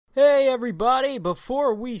Hey everybody,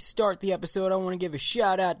 before we start the episode, I want to give a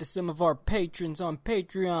shout out to some of our patrons on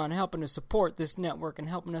Patreon helping to support this network and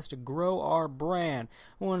helping us to grow our brand.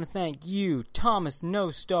 I want to thank you, Thomas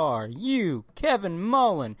No Star, you, Kevin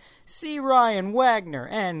Mullen, C. Ryan Wagner,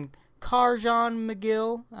 and Karjan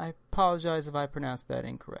McGill. I apologize if I pronounced that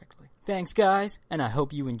incorrectly. Thanks guys, and I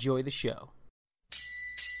hope you enjoy the show.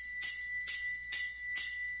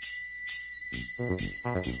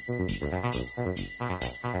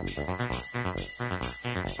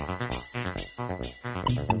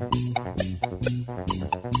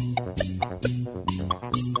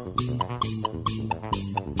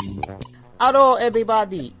 Hello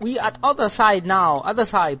everybody, we at other side now,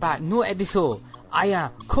 but new episode. I am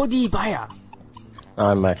Cody Bayer.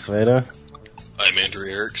 I'm Max Vader. I'm Andrew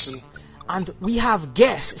Erickson. And we have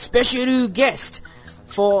special guest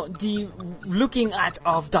for the looking at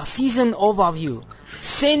of the season overview.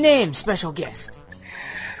 Say name, special guest.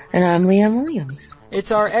 And I'm Liam Williams.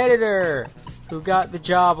 It's our editor who got the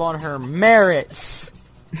job on her merits.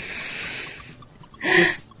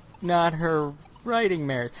 Just not her writing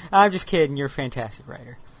merits. I'm just kidding, you're a fantastic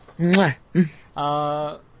writer.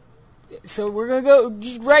 Mwah. So we're gonna go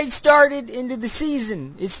right started into the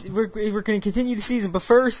season. We're gonna continue the season, but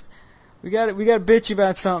first we got to bitch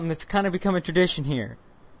about something that's kind of become a tradition here.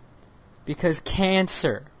 Because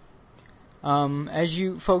cancer. As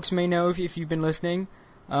you folks may know if you've been listening,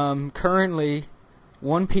 currently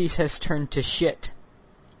One Piece has turned to shit.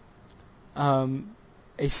 A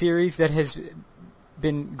series that has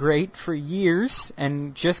been great for years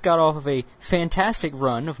and just got off of a fantastic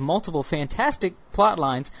run of multiple fantastic plot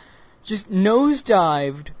lines, just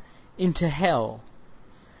nosedived into hell.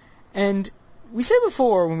 And we said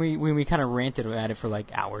before when we kind of ranted about it for like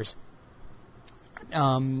hours,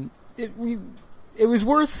 it was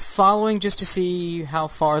worth following just to see how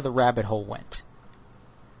far the rabbit hole went.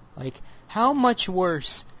 Like, how much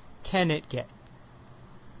worse can it get?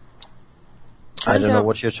 I don't know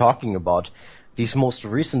what you're talking about. These most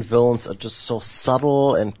recent villains are just so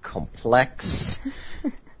subtle and complex.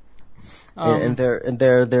 And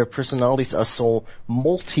their personalities are so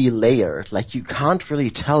multi-layered. Like, you can't really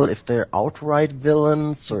tell if they're outright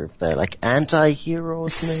villains or if they're like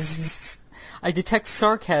anti-heroes maybe. I detect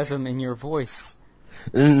sarcasm in your voice.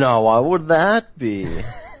 No, why would that be?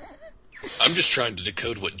 I'm just trying to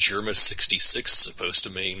decode what Germa 66 is supposed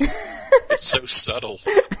to mean. It's so subtle.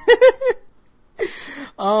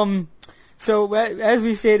 So, as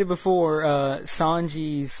we stated before,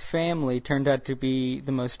 Sanji's family turned out to be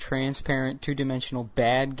the most transparent, two-dimensional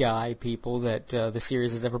bad guy people that the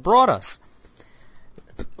series has ever brought us.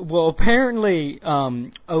 Well, apparently,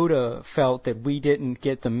 Oda felt that we didn't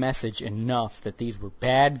get the message enough that these were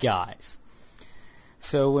bad guys.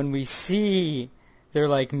 So when we see their,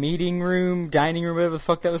 like, meeting room, dining room, whatever the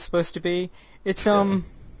fuck that was supposed to be, it's,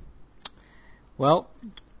 well,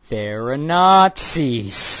 they're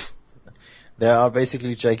Nazis. There are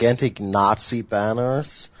basically gigantic Nazi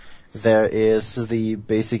banners. There is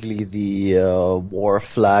basically the war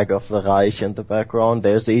flag of the Reich in the background.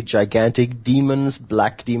 There's a gigantic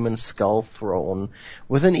black demon skull throne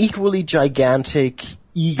with an equally gigantic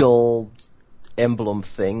eagle emblem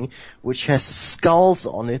thing, which has skulls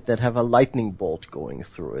on it that have a lightning bolt going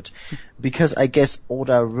through it. Because I guess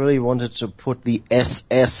Oda really wanted to put the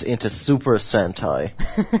SS into Super Sentai.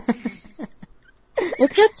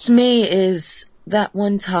 What gets me is that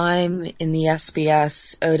one time in the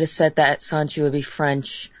SBS, Oda said that Sanji would be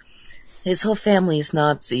French. His whole family is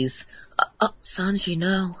Nazis. Sanji,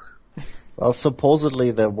 no. Well,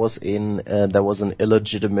 supposedly there was an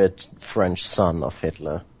illegitimate French son of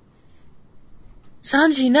Hitler.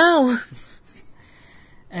 Sanji, no.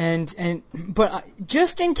 But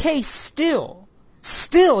just in case, still,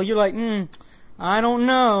 you're like, I don't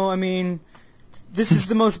know. I mean, this is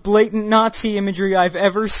the most blatant Nazi imagery I've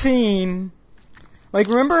ever seen. Like,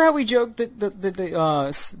 remember how we joked that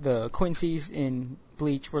the Quincy's in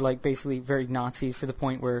Bleach were like basically very Nazis to the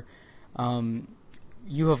point where Uhavox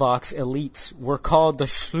elites were called the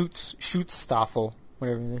Schutzstaffel,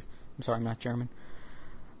 whatever it is. I'm sorry, I'm not German.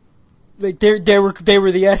 Like they were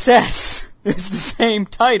the SS. It's the same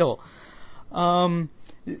title.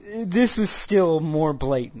 This was still more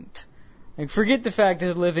blatant. Like, forget the fact that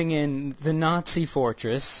they're living in the Nazi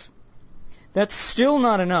fortress. That's still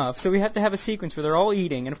not enough, so we have to have a sequence where they're all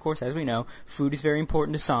eating, and of course, as we know, food is very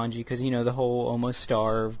important to Sanji, because, the whole almost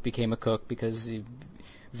starve, became a cook because he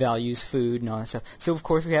values food and all that stuff. So, of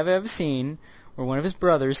course, we have a scene where one of his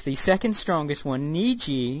brothers, the second strongest one,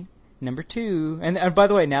 Niji, number 2, and by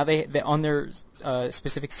the way, now they on their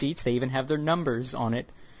specific seats, they even have their numbers on it,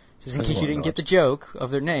 just in case you didn't get the joke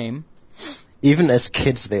of their name. Even as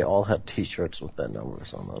kids, they all had T-shirts with their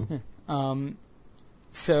numbers on them.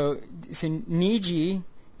 So Niji,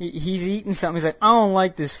 he's eating something. He's like, I don't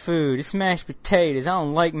like this food. It's mashed potatoes. I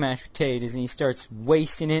don't like mashed potatoes. And he starts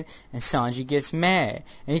wasting it, and Sanji gets mad.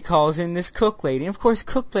 And he calls in this cook lady. And, of course,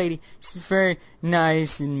 cook lady, she's a very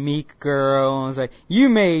nice and meek girl. And was like, you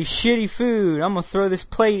made shitty food. I'm going to throw this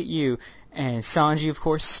plate at you. And Sanji, of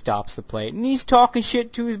course, stops the plate. And he's talking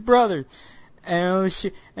shit to his brother. And all this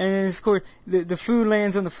shit. And, of course, the food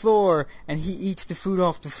lands on the floor. And he eats the food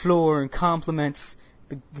off the floor and compliments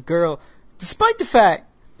the girl. Despite the fact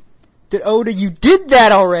that, Oda, you did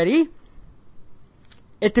that already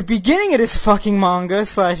at the beginning of this fucking manga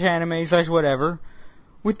 / anime / whatever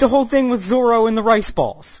with the whole thing with Zoro and the rice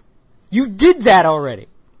balls. You did that already.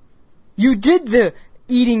 You did the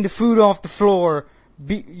eating the food off the floor,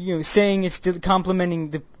 saying it's complimenting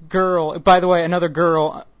the girl. By the way, another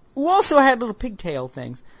girl who also had little pigtail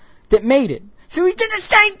things that made it. So he did the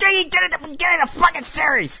same thing he did at the beginning of the fucking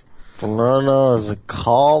series. No, it's a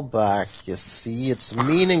callback, you see? It's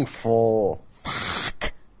meaningful.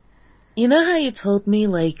 Fuck. You know how you told me,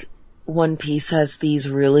 like, One Piece has these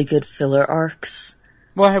really good filler arcs?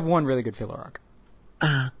 Well, I have one really good filler arc.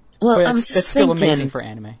 Well, but I'm just that's still thinking, amazing for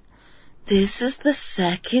anime. This is the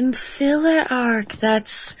second filler arc.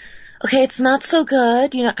 That's... Okay, it's not so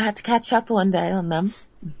good. You know, I had to catch up one day on them.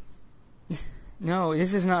 No,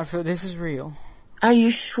 this is not... This is real. Are you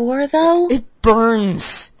sure, though? It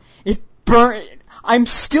burns. I'm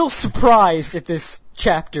still surprised at this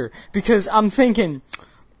chapter because I'm thinking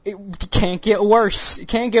it can't get worse. It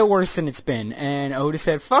can't get worse than it's been. And Oda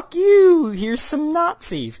said, "Fuck you. Here's some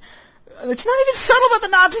Nazis." It's not even subtle about the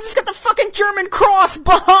Nazis. It's got the fucking German cross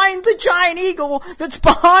behind the giant eagle that's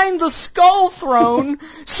behind the skull throne,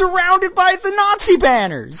 surrounded by the Nazi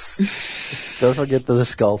banners. Don't forget that the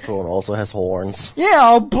skull throne also has horns.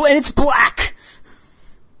 Yeah, and it's black.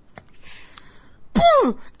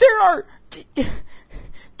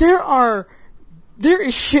 There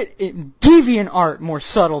is shit in deviant art more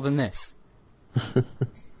subtle than this.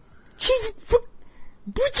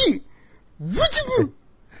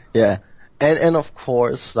 Yeah, and of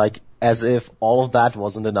course, like, as if all of that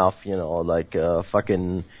wasn't enough, like,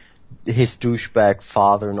 fucking his douchebag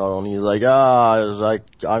father not only is like,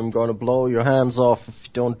 I'm gonna blow your hands off if you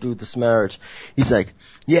don't do this marriage. He's like,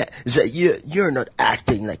 yeah, you're not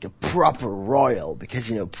acting like a proper royal, because,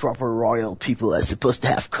 proper royal people are supposed to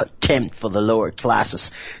have contempt for the lower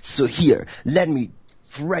classes. So here, let me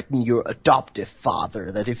threaten your adoptive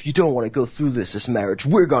father that if you don't want to go through this marriage,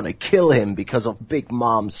 we're gonna kill him because of Big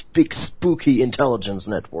Mom's big spooky intelligence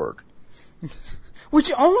network. Which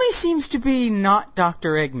only seems to be not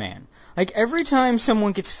Dr. Eggman. Like, every time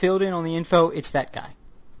someone gets filled in on the info, it's that guy.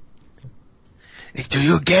 Do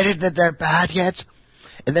you get it that they're bad yet?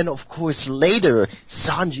 And then, of course, later,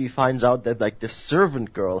 Sanji finds out that, like, the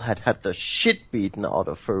servant girl had the shit beaten out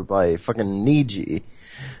of her by fucking Niji.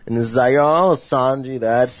 And it's like, oh, Sanji,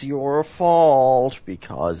 that's your fault,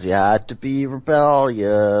 because you had to be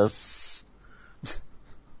rebellious.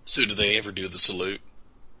 So do they ever do the salute?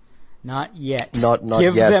 Not yet. Not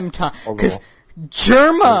Give yet. them time. Because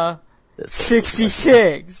Germa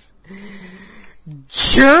 66.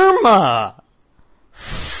 Germa!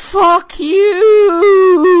 Fuck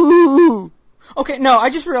you! Okay, no, I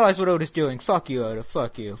just realized what Oda's doing. Fuck you, Oda.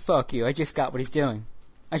 Fuck you. Fuck you. I just got what he's doing.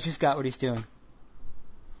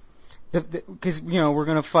 Because, we're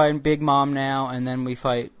going to fight Big Mom now, and then we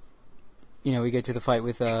fight, we get to the fight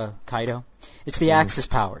with Kaido. It's the Axis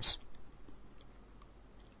powers.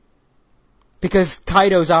 Because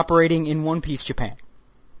Kaido's operating in One Piece Japan.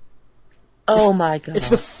 Oh my god. It's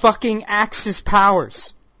the fucking Axis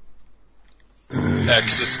powers.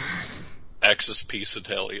 Axis Peace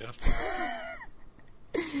Italia.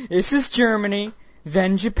 This is Germany,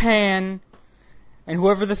 then Japan, and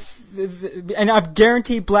whoever and I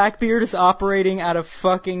guarantee Blackbeard is operating out of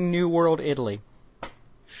fucking New World Italy.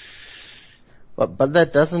 But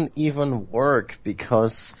that doesn't even work,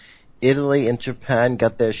 because Italy and Japan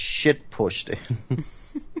got their shit pushed in.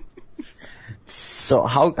 So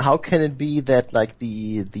how can it be that, like,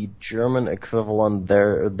 the German equivalent,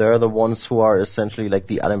 they're the ones who are essentially like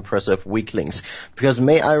the unimpressive weaklings? Because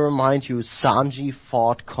may I remind you, Sanji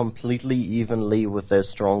fought completely evenly with their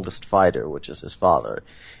strongest fighter, which is his father.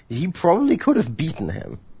 He probably could have beaten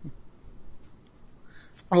him.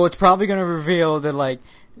 Well, it's probably going to reveal that, like,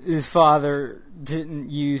 his father didn't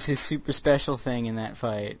use his super special thing in that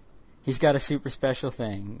fight. He's got a super special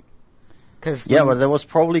thing. Yeah, but there was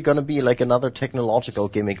probably going to be like another technological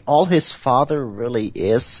gimmick. All his father really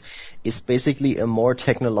is basically a more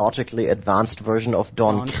technologically advanced version of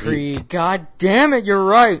Don Krieg. God damn it, you're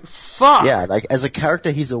right. Fuck. Yeah, like as a character,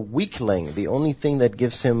 he's a weakling. The only thing that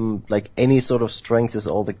gives him like any sort of strength is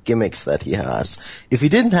all the gimmicks that he has. If he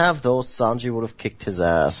didn't have those, Sanji would have kicked his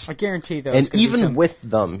ass. I guarantee though. And even with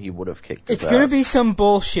them, he would have kicked his ass. It's gonna be some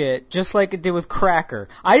bullshit, just like it did with Cracker.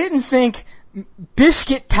 I didn't think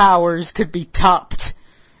biscuit powers could be topped.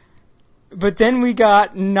 But then we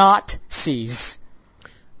got Nazis.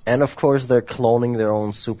 And of course they're cloning their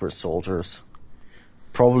own super soldiers.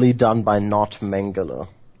 Probably done by Not Mengele.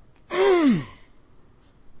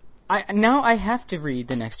 Now I have to read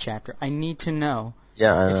the next chapter. I need to know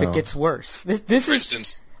if it gets worse. This For is...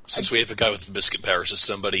 instance, since we have a guy with biscuit powers, is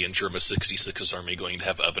somebody in Germa 66's army going to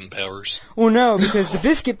have oven powers? Well, no, because the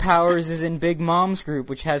biscuit powers is in Big Mom's group,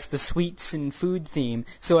 which has the sweets and food theme.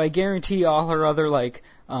 So I guarantee all her other, like,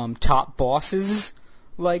 top bosses,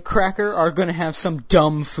 like Cracker, are going to have some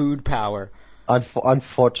dumb food power.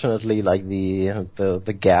 Unfortunately, like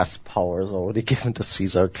the gas power is already given to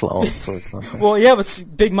Caesar Clown. So it's not Well, yeah, but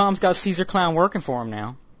Big Mom's got Caesar Clown working for him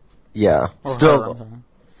now. Yeah, Or still. her, I'm sorry.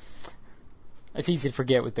 It's easy to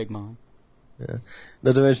forget with Big Mom. Yeah.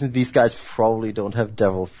 Not to mention, these guys probably don't have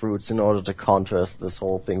devil fruits in order to contrast this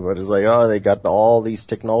whole thing, where it's like, oh, they got all these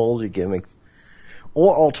technology gimmicks.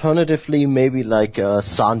 Or alternatively, maybe like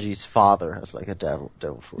Sanji's father has like a devil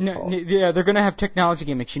fruit. No, yeah, they're gonna have technology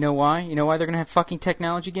gimmicks. You know why? You know why they're gonna have fucking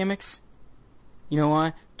technology gimmicks? You know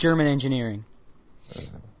why? German engineering.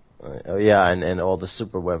 Oh yeah, and all the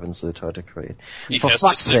super weapons they try to create. He For has to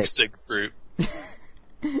fuck's sake. sig fruit.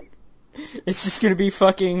 It's just gonna be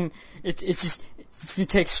fucking. It's just you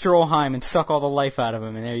take Stroheim and suck all the life out of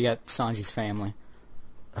him, and there you got Sanji's family.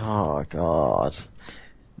 Oh god.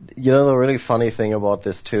 You know, the really funny thing about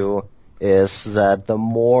this too is that the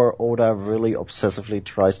more Oda really obsessively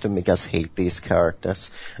tries to make us hate these characters,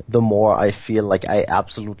 the more I feel like I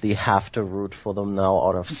absolutely have to root for them now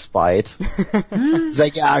out of spite. It's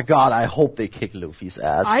like, yeah, God, I hope they kick Luffy's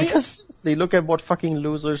ass. Because seriously, look at what fucking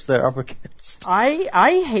losers they're up against.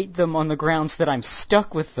 I hate them on the grounds that I'm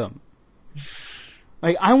stuck with them.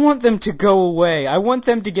 Like, I want them to go away. I want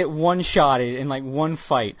them to get one-shotted in, like, one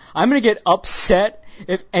fight. I'm gonna get upset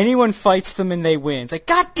if anyone fights them and they win. It's like,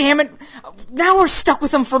 God damn it! Now we're stuck with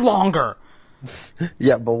them for longer!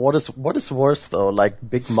 Yeah, but what is worse, though? Like,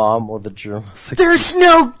 Big Mom or the Germans? There's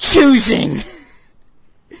no choosing!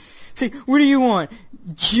 See, what do you want?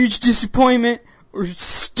 Huge disappointment or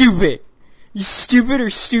stupid? You stupid or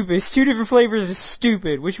stupid? It's two different flavors of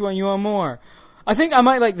stupid. Which one you want more? I think I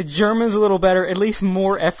might like the Germans a little better. At least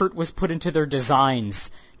more effort was put into their designs.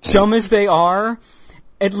 Dumb as they are,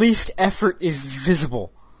 at least effort is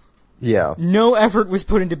visible. Yeah. No effort was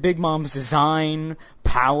put into Big Mom's design,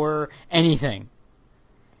 power, anything.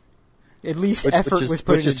 At least effort was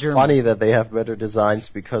put into Germans. Which is funny that they have better designs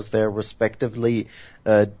because they're respectively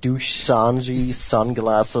douche Sanji,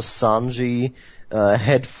 sunglasses Sanji,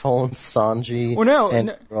 headphones Sanji,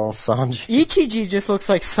 and girl Sanji. Ichiji just looks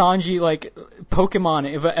like Sanji, like Pokemon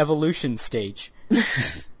evolution stage.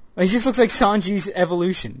 He just looks like Sanji's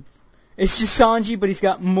evolution. It's just Sanji, but he's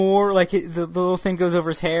got more, like the little thing goes over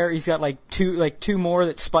his hair. He's got like two more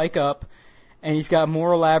that spike up, and he's got a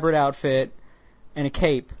more elaborate outfit and a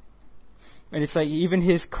cape. And it's like even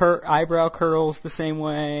his eyebrow curls the same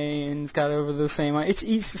way, and it's got over the same eye. It's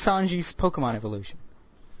Sanji's Pokemon evolution.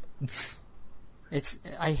 And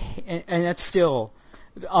that's still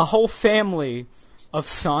a whole family of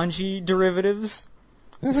Sanji derivatives.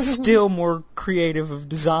 Still more creative of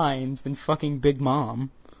designs than fucking Big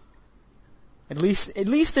Mom. At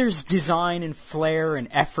least there's design and flair and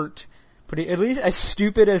effort. But at least as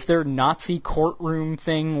stupid as their Nazi courtroom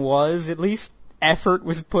thing was, at least effort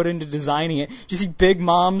was put into designing it. Did you see Big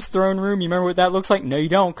Mom's throne room? You remember what that looks like? No, you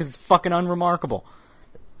don't, because it's fucking unremarkable.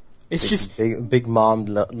 It's just Big Mom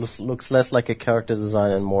looks less like a character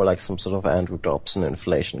design and more like some sort of Andrew Dobson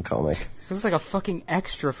inflation comic. It looks like a fucking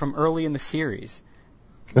extra from early in the series.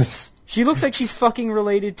 She looks like she's fucking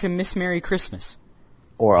related to Miss Merry Christmas.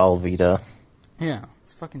 Or Alvida. Yeah,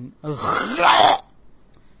 it's fucking. Ugh.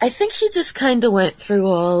 I think he just kind of went through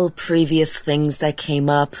all previous things that came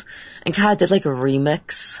up and kind of did like a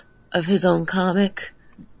remix of his own comic.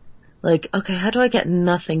 Like, okay, how do I get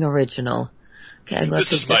nothing original? Okay,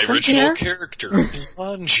 this is my original character,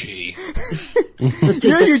 Blondie. We'll take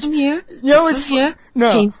this from here, this from here,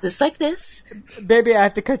 change this like this. Baby, I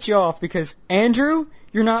have to cut you off because, Andrew,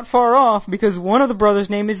 you're not far off because one of the brothers'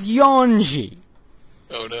 name is Yonji.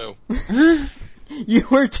 Oh no. You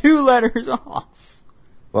were 2 letters off.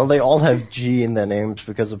 Well, they all have G in their names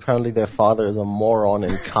because apparently their father is a moron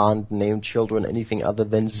and can't name children anything other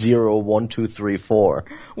than 0, 1, 2, 3, 4.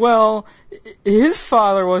 Well, his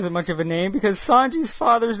father wasn't much of a name because Sanji's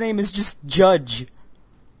father's name is just Judge.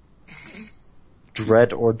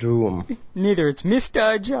 Dread or Doom. Neither. It's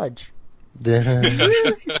Mr. Judge.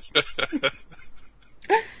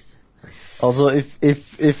 Also,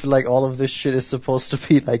 if like all of this shit is supposed to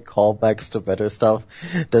be like callbacks to better stuff,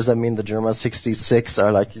 does that mean the Germa 66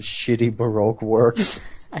 are like shitty Baroque works?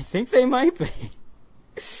 I think they might be.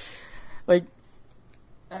 Like,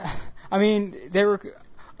 I mean, they were.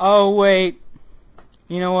 Oh wait,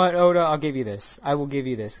 you know what, Oda? I'll give you this. I will give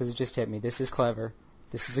you this because it just hit me. This is clever.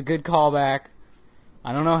 This is a good callback.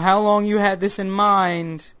 I don't know how long you had this in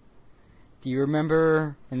mind. Do you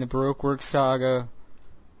remember in the Baroque Works saga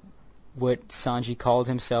what Sanji called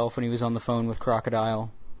himself when he was on the phone with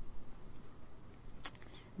Crocodile?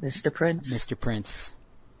 Mr. Prince. Mr. Prince.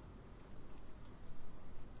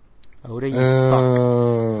 Oda, you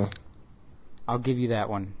fuck. I'll give you that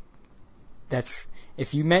one. That's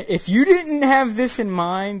if you didn't have this in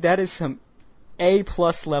mind, that is some A+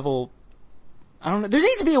 level. I don't know. There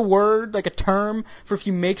needs to be a word, like a term, for if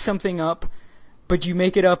you make something up, but you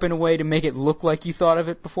make it up in a way to make it look like you thought of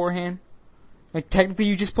it beforehand. Like, technically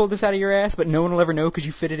you just pulled this out of your ass, but no one will ever know because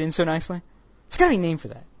you fit it in so nicely. There's got to be a name for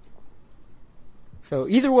that. So,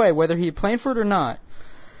 either way, whether he had planned for it or not,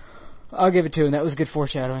 I'll give it to him. That was good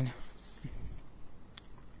foreshadowing.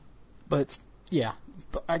 But, yeah.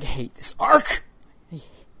 I hate this arc. I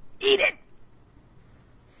hate it.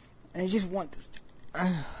 I just want this.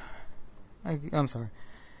 I'm sorry.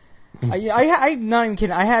 I'm not even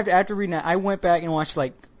kidding. I have, after reading that, I went back and watched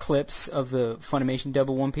like clips of the Funimation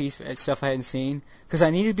double One Piece stuff I hadn't seen because I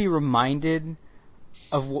needed to be reminded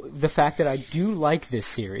of the fact that I do like this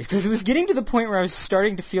series because it was getting to the point where I was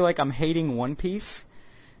starting to feel like I'm hating One Piece.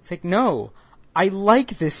 It's like, no, I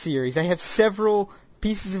like this series. I have several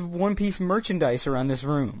pieces of One Piece merchandise around this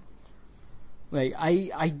room. Like,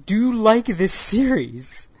 I do like this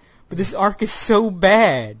series, but this arc is so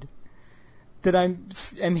bad that I'm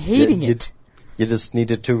hating it. You just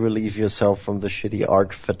needed to relieve yourself from the shitty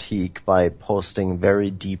arc fatigue by posting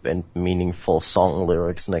very deep and meaningful song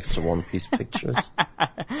lyrics next to One Piece pictures. I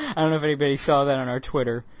don't know if anybody saw that on our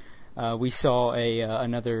Twitter. We saw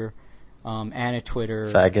another Anna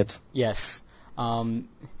Twitter. Faggot. Yes.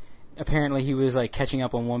 Apparently he was like catching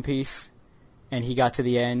up on One Piece, and he got to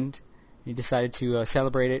the end. He decided to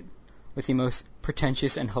celebrate it with the most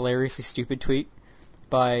pretentious and hilariously stupid tweet.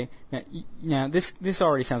 By now, this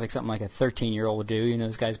already sounds like something like a 13-year-old would do. You know,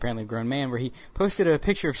 this guy's apparently a grown man. Where he posted a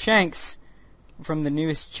picture of Shanks from the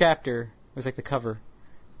newest chapter. It was like the cover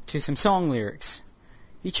to some song lyrics.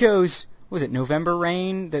 He chose, what was it, November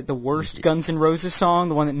Rain, the worst Guns N' Roses song,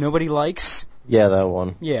 the one that nobody likes. Yeah, that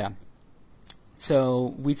one. Yeah.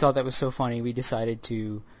 So we thought that was so funny. We decided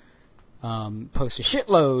to post a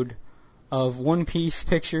shitload of One Piece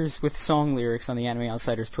pictures with song lyrics on the Anime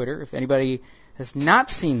Outsiders Twitter. If anybody has not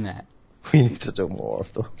seen that, we need to do more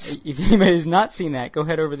of those. If anybody has not seen that, go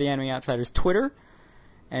head over to the Anime Outsiders Twitter.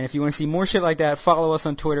 And if you want to see more shit like that, follow us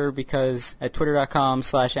on Twitter because at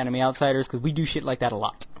twitter.com/AnimeOutsiders because we do shit like that a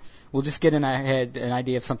lot. We'll just get in our head an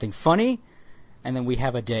idea of something funny, and then we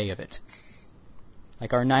have a day of it.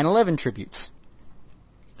 Like our 9/11 tributes.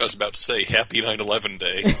 I was about to say, happy 9/11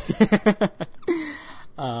 Day.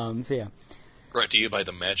 So yeah. Brought to you by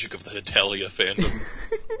the magic of the Hetalia fandom.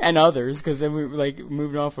 And others, because then we like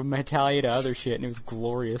moved off from Hetalia to other shit, and it was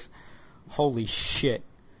glorious. Holy shit.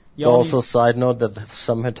 Also, side note that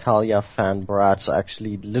some Hetalia fan brats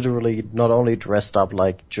actually literally not only dressed up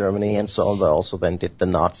like Germany and so on, but also then did the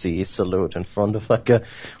Nazi salute in front of like a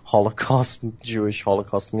Jewish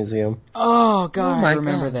Holocaust museum. Oh god, Oh I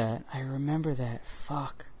remember that. I remember that.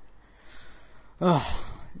 Fuck. Oh.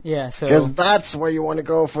 Yeah, so... Because that's where you want to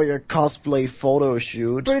go for your cosplay photo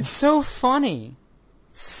shoot. But it's so funny.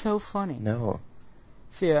 So funny. No.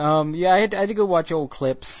 So yeah, I had to go watch old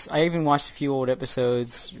clips. I even watched a few old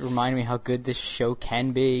episodes, reminding me how good this show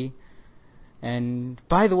can be. And,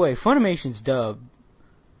 by the way, Funimation's dub,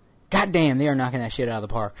 goddamn, they are knocking that shit out of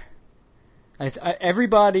the park.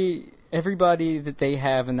 Everybody that they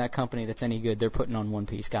have in that company that's any good, they're putting on One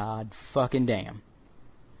Piece. God fucking damn.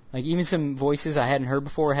 Like, even some voices I hadn't heard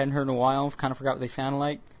before, hadn't heard in a while, kind of forgot what they sounded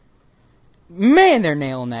like. Man, they're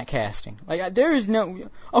nailing that casting. Like, there is no...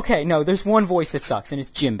 Okay, no, there's one voice that sucks, and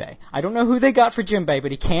it's Jinbei. I don't know who they got for Jinbei,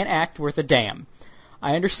 but he can't act worth a damn.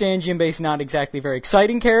 I understand Jinbei's not exactly a very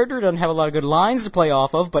exciting character, doesn't have a lot of good lines to play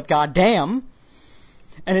off of, but goddamn.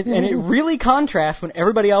 And it really contrasts when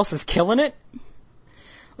everybody else is killing it.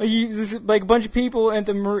 Like a bunch of people at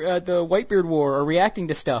the Whitebeard War are reacting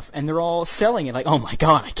to stuff, and they're all selling it. Like, oh my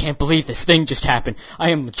god, I can't believe this thing just happened. I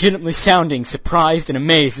am legitimately sounding surprised and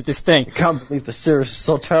amazed at this thing. I can't believe the series is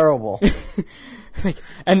so terrible.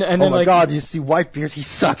 And oh then, my god, you see Whitebeard, he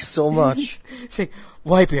sucks so much. It's like,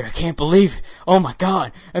 Whitebeard, I can't believe it. Oh my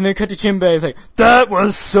god. And then cut to Jinbei, it's like, that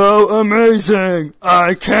was so amazing.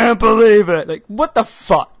 I can't believe it. Like, what the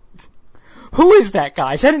fuck? Who is that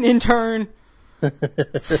guy? Is that an intern?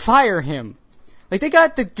 Fire him. Like, they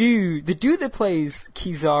got the dude that plays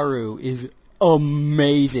Kizaru is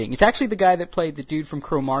amazing. It's actually the guy that played the dude from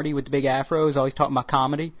Cromartie with the big afro, is always talking about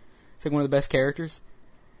comedy. It's like one of the best characters.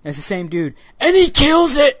 And it's the same dude. And he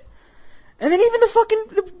kills it! And then even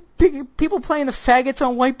the big people playing the faggots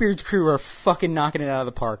on Whitebeard's crew are fucking knocking it out of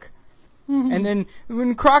the park. Mm-hmm. And then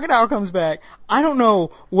when Crocodile comes back, I don't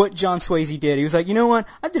know what John Swayze did. He was like, you know what?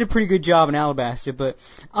 I did a pretty good job in Alabasta, but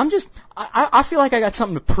I feel like I got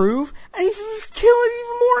something to prove. And he's just killing it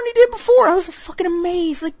even more than he did before. I was fucking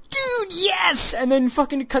amazed. Like, dude, yes! And then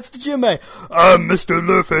fucking cuts to Jinbei. I'm Mr.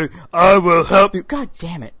 Luffy. I will help you. God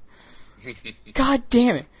damn it. God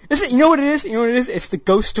damn it. You know what it is? It's the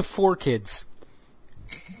ghost of 4Kids.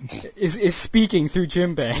 is speaking through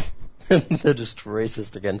Jinbei. They're just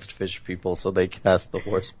racist against fish people, so they cast the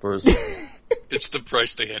worst person. It's the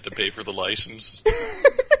price they had to pay for the license.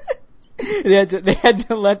 They had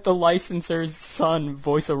to let the licensor's son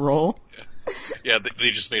voice a role. Yeah, they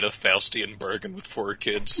just made a Faustian bargain with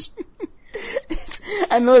 4Kids.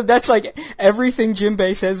 And that's like everything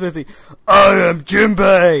Jinbei says with the, I am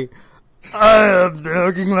Jinbei! I am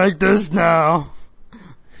looking like this now.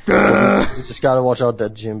 You just gotta watch out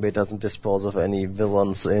that Jinbei doesn't dispose of any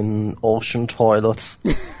villains in ocean toilets.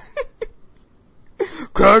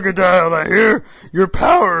 Crocodile, I hear your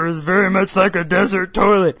power is very much like a desert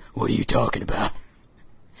toilet. What are you talking about?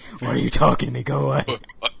 Why are you talking to me? Go away.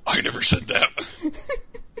 I never said that.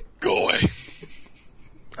 Go away.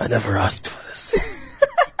 I never asked for this.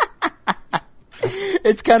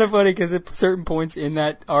 It's kind of funny because at certain points in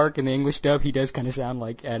that arc in the English dub, he does kind of sound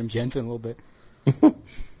like Adam Jensen a little bit.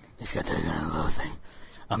 He's got that kind of low thing.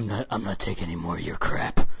 I'm not taking any more of your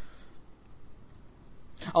crap.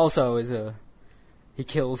 Also, he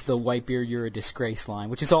kills the Whitebeard, you're a disgrace line,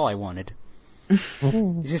 which is all I wanted.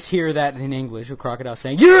 You just hear that in English with Crocodile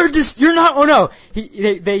saying, you're not, oh no!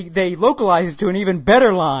 They localize it to an even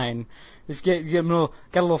better line. Just got a little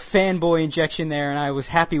fanboy injection there, and I was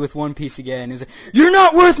happy with One Piece again. It was like, you're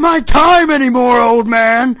not worth my time anymore, old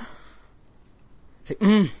man! It's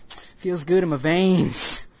like, feels good in my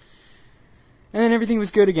veins. And then everything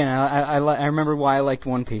was good again. I remember why I liked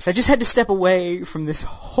One Piece. I just had to step away from this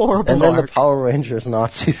horrible And then arc. the Power Rangers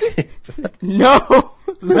Nazi thing. No!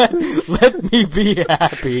 Let me be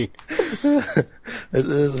happy. It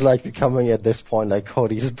is like becoming at this point like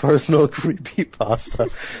Cody's personal creepypasta.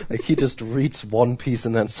 Like he just reads One Piece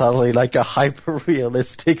and then suddenly like a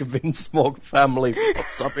hyper-realistic Vinsmoke family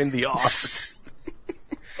pops up in the arc.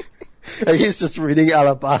 And he's just reading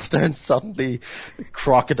Alabasta and suddenly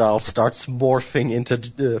Crocodile starts morphing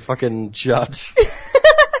into fucking Judge.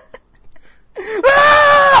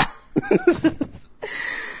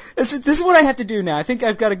 This is what I have to do now. I think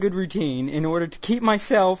I've got a good routine in order to keep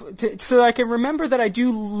myself, so I can remember that I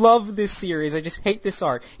do love this series. I just hate this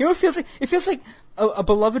arc. You know what it feels like? It feels like a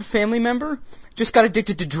beloved family member just got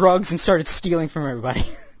addicted to drugs and started stealing from everybody.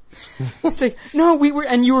 It's like, no,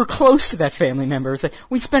 you were close to that family member. It's like,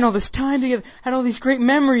 we spent all this time together, had all these great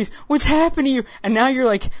memories. What's happened to you? And now you're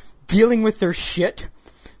like dealing with their shit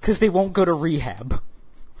because they won't go to rehab.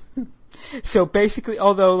 So basically,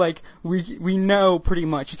 although like we know pretty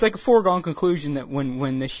much, it's like a foregone conclusion that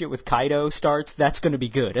when the shit with Kaido starts, that's going to be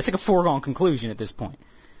good. It's like a foregone conclusion at this point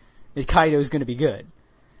that Kaido's going to be good.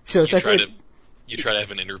 So it's you try to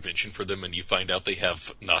have an intervention for them, and you find out they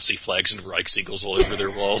have Nazi flags and Reichsiegels all over their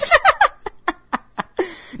walls.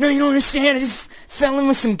 No, you don't understand. I just fell in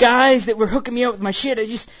with some guys that were hooking me up with my shit. I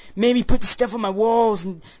just made me put the stuff on my walls,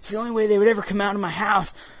 and it's the only way they would ever come out of my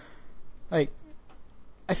house. Like,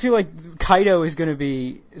 I feel like Kaido is going to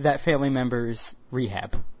be that family member's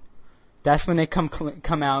rehab. That's when they come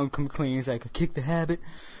out and come clean. He's like, I kicked the habit.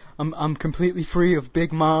 I'm completely free of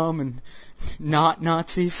Big Mom and not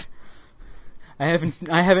Nazis. I haven't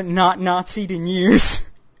not Nazi'd in years.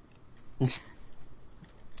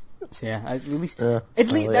 So yeah, I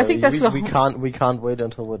think that's we can't wait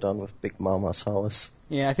until we're done with Big Mama's house.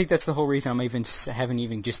 Yeah, I think that's the whole reason haven't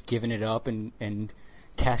even just given it up and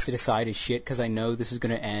cast it aside as shit, because I know this is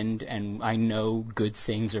going to end and I know good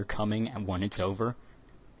things are coming and when it's over.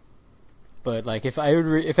 But like if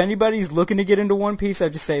anybody's looking to get into One Piece,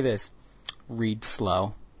 I'd just say this: read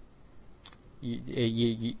slow.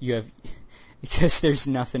 you have, because there's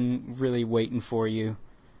nothing really waiting for you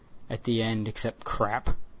at the end except crap.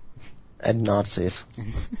 And Nazis.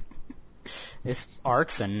 This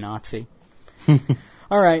arc's a Nazi.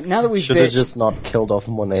 All right, now that we've Should have bitched, just not killed off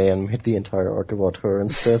Monet and made the entire arc about her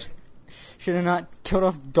instead. should have not killed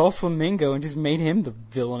off Doflamingo and just made him the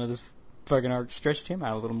villain of this fucking arc. Stretched him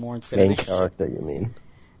out a little more instead Main of this character, you mean?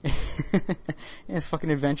 shit. Yeah, it's fucking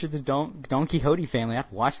Adventure of the Don Quixote family. I have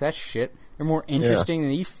to watch that shit. They're more interesting than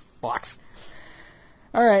these fucks.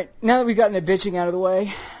 All right, now that we've gotten the bitching out of the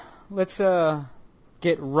way, let's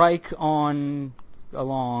get Reich on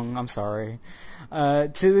along. I'm sorry. To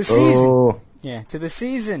the season. Oh, Yeah, to the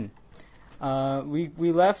season.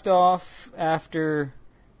 We left off after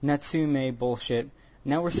Natsume bullshit.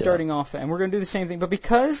 Now we're starting off, and we're going to do the same thing. But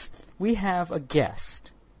because we have a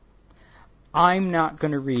guest, I'm not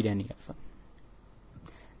going to read any of them.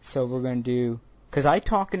 So we're going to do, because I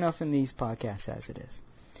talk enough in these podcasts as it is.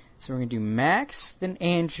 So we're going to do Max, then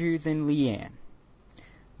Andrew, then Leanne.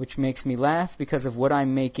 Which makes me laugh because of what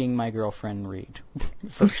I'm making my girlfriend read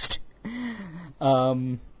first.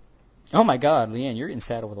 Oh my god, Leanne, you're in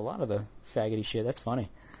saddle with a lot of the faggoty shit. That's funny.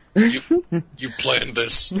 You planned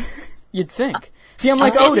this. You'd think. See, I'm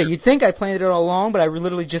like Oda. You'd think I planned it all along, but I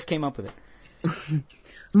literally just came up with it.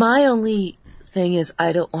 My only thing is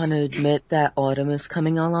I don't want to admit that autumn is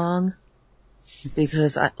coming along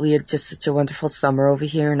because we had just such a wonderful summer over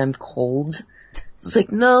here and I'm cold. It's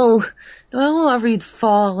like, no, I don't want to read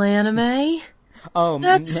fall anime. Oh,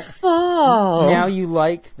 That's fall. Now you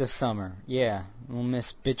like the summer. Yeah. We'll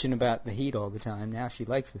miss bitching about the heat all the time. Now she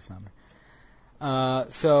likes the summer.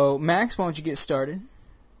 So, Max, why don't you get started?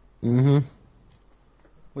 Mm-hmm.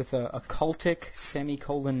 With a cultic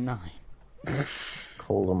semicolon 9.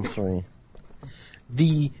 Column 3.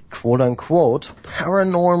 The quote-unquote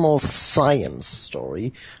paranormal science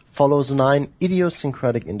story follows 9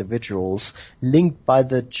 idiosyncratic individuals linked by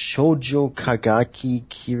the Chojo Kagaki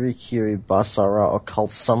Kirikiri Basara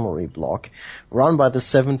occult summary blog run by the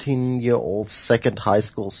 17-year-old second high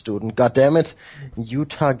school student, goddammit,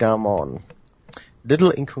 Yuta Gamon.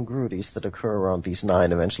 Little incongruities that occur around these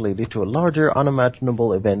 9 eventually lead to a larger,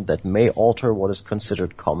 unimaginable event that may alter what is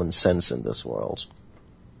considered common sense in this world.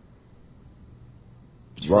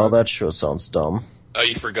 Well, that sure sounds dumb.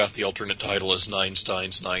 You forgot the alternate title is 9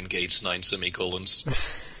 Steins, 9 Gates, 9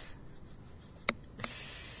 Semicolons.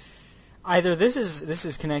 Either this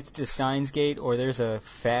is connected to Steins Gate, or there's a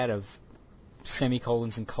fad of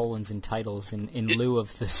semicolons and colons in titles in lieu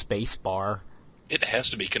of the space bar. It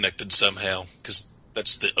has to be connected somehow, because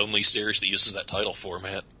that's the only series that uses that title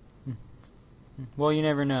format. Well, you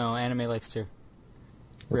never know. Anime likes to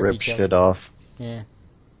Rip each shit other. off. Yeah.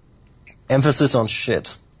 Emphasis on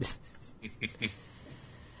shit.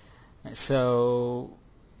 So,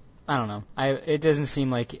 I don't know. It doesn't seem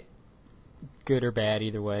like good or bad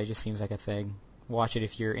either way. It just seems like a thing. Watch it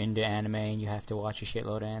if you're into anime and you have to watch a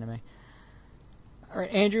shitload of anime. All right,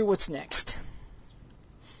 Andrew, what's next?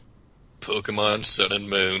 Pokemon Sun and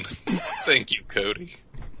Moon. Thank you, Cody.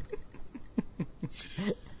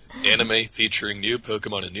 Anime featuring new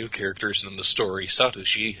Pokemon and new characters, and in the story,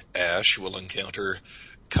 Satoshi, Ash, will encounter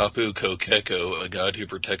Kapu Kokeko, a god who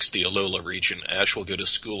protects the Alola region. Ash will go to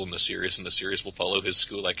school in the series, and the series will follow his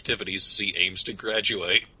school activities as he aims to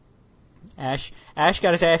graduate. Ash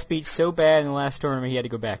got his ass beat so bad in the last tournament he had to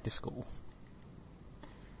go back to school.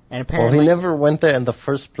 And apparently, Well, he never went there in the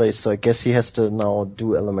first place, so I guess he has to now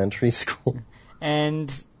do elementary school. And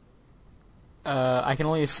I can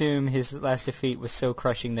only assume his last defeat was so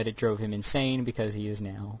crushing that it drove him insane, because he is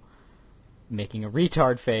now making a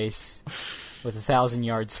retard face with a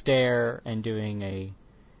 1,000-yard stare and doing a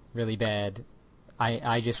really bad...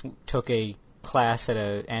 I just took a class at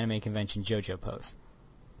an anime convention JoJo pose.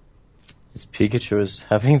 His Pikachu is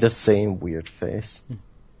having the same weird face.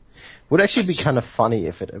 Would actually be kind of funny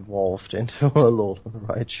if it evolved into a Alolan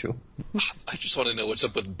Raichu. I just want to know what's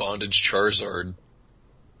up with Bondage Charizard.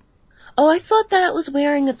 Oh, I thought that was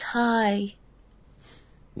wearing a tie.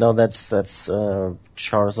 No, that's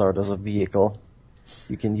Charizard as a vehicle.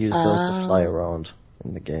 You can use those to fly around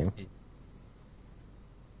in the game.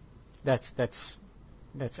 That's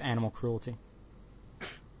animal cruelty.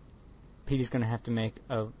 Petey's going to have to make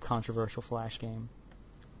a controversial Flash game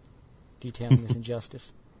detailing this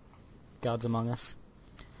injustice. Gods Among Us.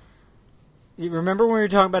 You remember when we were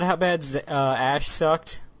talking about how bad Ash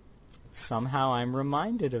sucked? Somehow I'm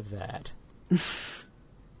reminded of that.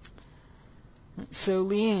 So,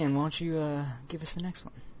 Leanne, why don't you give us the next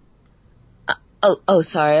one? Oh,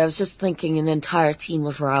 sorry. I was just thinking an entire team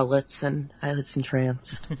of Rowlets, and I was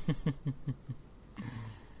entranced.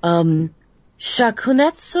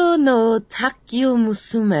 Shakunetsu no Takyo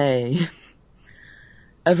Musume.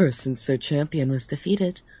 Ever since their champion was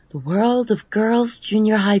defeated, the world of girls'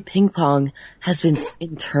 junior high ping pong has been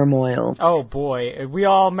in turmoil. Oh boy, we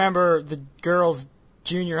all remember the girls'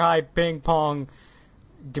 junior high ping pong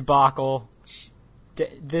debacle.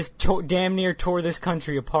 This damn near tore this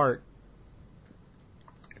country apart.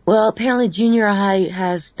 Well, apparently junior high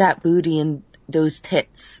has that booty and those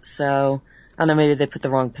tits, so I don't know, maybe they put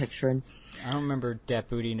the wrong picture in. I don't remember that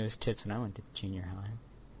booty and those tits when I went to junior high.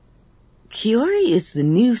 Kiori is the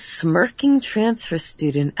new smirking transfer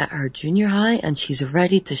student at our junior high, and she's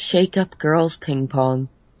ready to shake up girls' ping pong.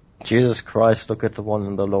 Jesus Christ, look at the one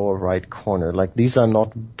in the lower right corner. Like, these are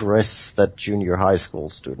not breasts that junior high school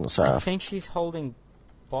students I have. think she's holding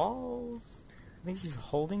balls. I think she's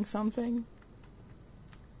holding something.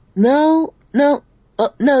 No,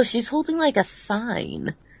 she's holding like a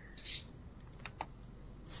sign.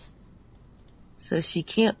 So she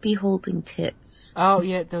can't be holding tits. Oh,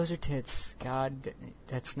 yeah, those are tits. God,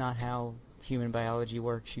 that's not how human biology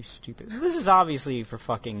works, you stupid. This is obviously for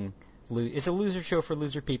fucking... It's a loser show for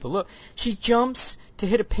loser people. Look, she jumps to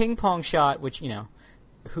hit a ping pong shot, which, you know,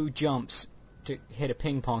 who jumps to hit a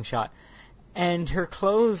ping pong shot? And her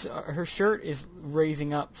clothes, her shirt is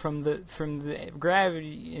raising up from the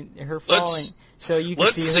gravity in her falling. So you can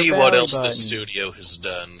Let's see see her what belly else button. the studio has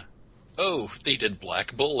done. Oh, they did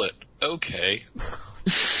Black Bullet. Okay.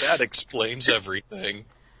 That explains everything.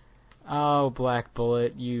 Oh, Black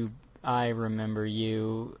Bullet, I remember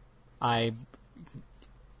you.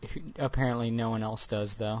 Apparently no one else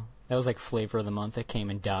does, though. That was like Flavor of the Month. That came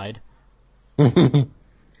and died. Remember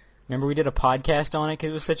we did a podcast on it because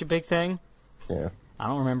it was such a big thing? Yeah. I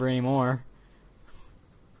don't remember anymore.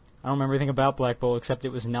 I don't remember anything about Black Bullet except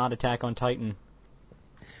it was not Attack on Titan.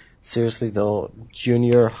 Seriously though,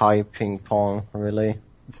 junior high ping pong, really?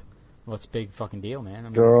 Well, it's a big fucking deal, man. I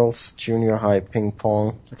mean, Girls, junior high ping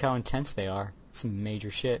pong. look how intense they are. Some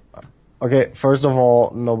major shit. Okay, first of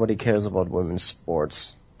all, nobody cares about women's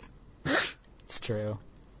sports. It's true.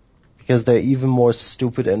 Because they're even more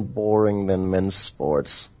stupid and boring than men's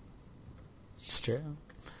sports. It's true.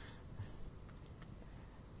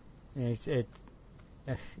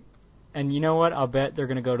 And you know what? I'll bet they're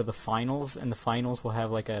going to go to the finals, and the finals will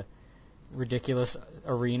have like a ridiculous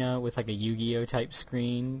arena with like a Yu-Gi-Oh type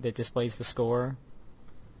screen that displays the score.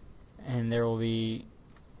 And there will be...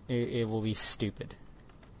 It will be stupid.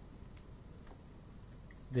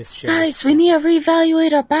 This show... Guys, we need to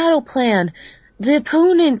reevaluate our battle plan. The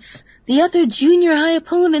opponents, the other junior high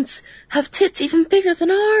opponents, have tits even bigger than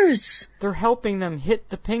ours. They're helping them hit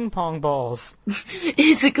the ping pong balls.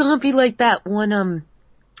 Is it gonna be like that one,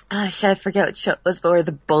 I forget what show it was, but where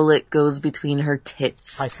the bullet goes between her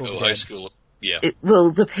tits? High School Oh, Dead. high school. Yeah. Will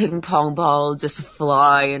the ping pong ball just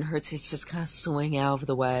fly and her tits just kind of swing out of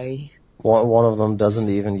the way? One of them doesn't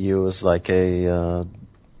even use like a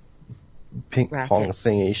ping Racket. pong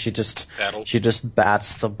thingy. She just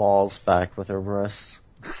bats the balls back with her breasts.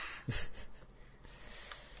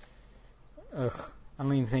 Ugh. I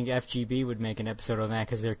don't even think FGB would make an episode on that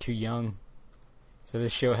because they're too young. So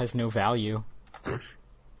this show has no value.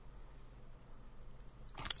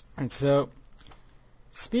 And so,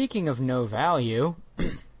 speaking of no value,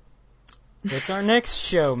 what's our next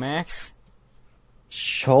show, Max?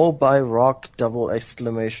 Show by Rock !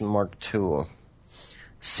 Mark 2.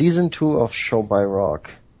 Season 2 of Show by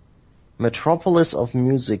Rock. Metropolis of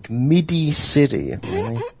Music, Midi City.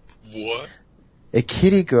 Really? What? A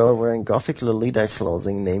kitty girl wearing gothic Lolita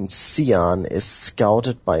clothing named Sian is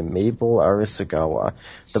scouted by Mabel Arisugawa,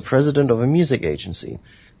 the president of a music agency.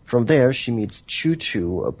 From there, she meets Choo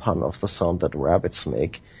Choo, a pun of the sound that rabbits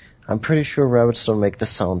make. I'm pretty sure rabbits don't make the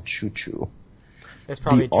sound choo choo. That's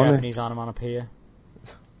probably The honor- Japanese onomatopoeia.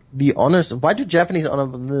 The honors... Why do Japanese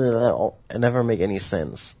honors never make any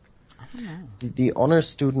sense? I don't know. The honor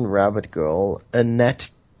student rabbit girl, a net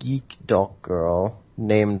geek dog girl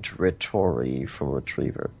named Retori from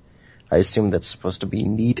Retriever. I assume that's supposed to be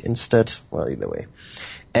neat instead. Well, either way.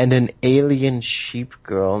 And an alien sheep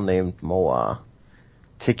girl named Moa.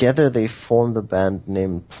 Together they form the band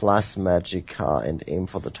named Plasmagica and aim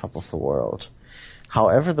for the top of the world.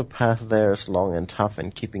 However, the path there is long and tough,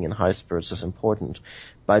 and keeping in high spirits is important.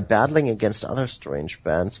 By battling against other strange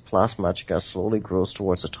bands, Plasmagica slowly grows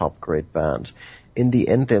towards a top-grade band. In the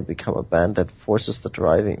end, they'll become a band that becomes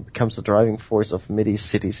the driving force of Midi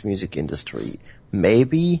City's music industry.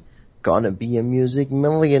 Maybe gonna be a music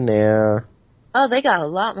millionaire. Oh, they got a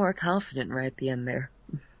lot more confident right at the end there.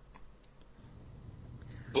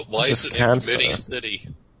 But why This is is it named cancer. Midi City?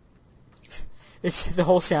 The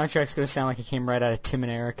whole soundtrack's going to sound like it came right out of Tim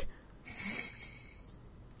and Eric.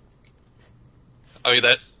 I mean,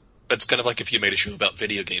 that's kind of like if you made a show about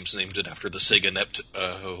video games named it after the Sega Nept.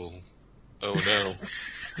 Oh no.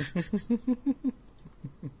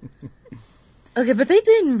 Okay, but they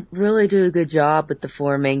didn't really do a good job with the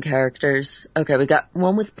 4 main characters. Okay, we got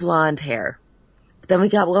one with blonde hair. But then we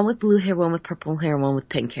got one with blue hair, one with purple hair, and one with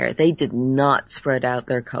pink hair. They did not spread out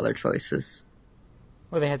their color choices.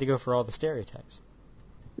 Well, they had to go for all the stereotypes.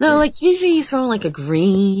 No, like, usually you throw in, like, a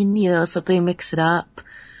green, something, mix it up.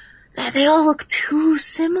 They all look too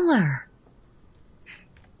similar.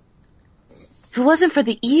 If it wasn't for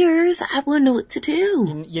the ears, I wouldn't know what to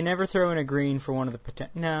do. You never throw in a green for one of the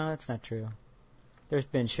No, that's not true. There's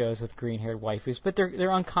been shows with green-haired waifus, but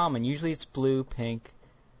they're uncommon. Usually it's blue, pink,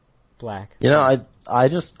 black. I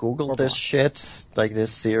just googled this shit, like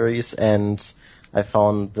this series, and I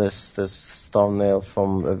found this thumbnail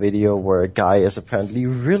from a video where a guy is apparently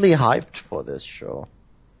really hyped for this show.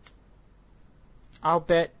 I'll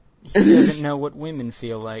bet he doesn't know what women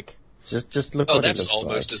feel like. Just look. Oh, what that's it looks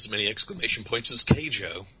almost like. as many exclamation points as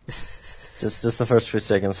Keijo. Just the first 3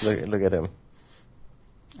 seconds. Look at him.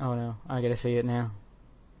 Oh no, I gotta see it now.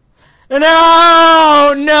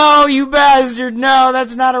 No, you bastard! No,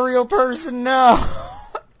 that's not a real person. No.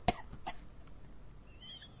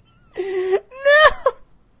 No.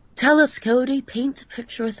 Tell us, Cody, paint a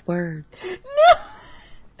picture with words. No.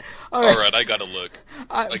 All right, I gotta look.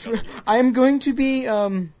 I'm going to be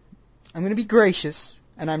I'm going to be gracious,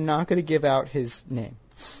 and I'm not going to give out his name.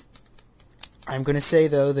 I'm going to say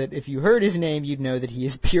though that if you heard his name, you'd know that he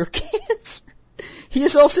is pure cancer. He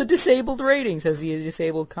has also disabled ratings. Has he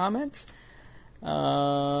disabled comments?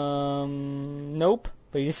 Nope.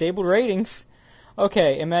 But he disabled ratings.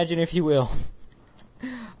 Okay, imagine if you will.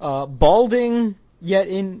 Balding,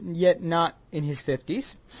 yet not in his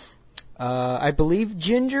 50s. I believe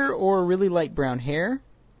ginger or really light brown hair.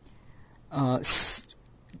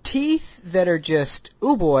 Teeth that are just,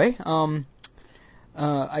 oh boy.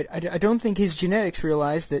 I don't think his genetics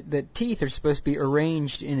realize that teeth are supposed to be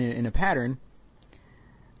arranged in a pattern.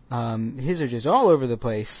 His are just all over the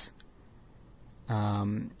place.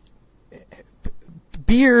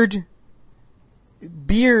 Beard.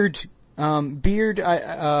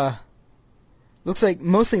 Looks like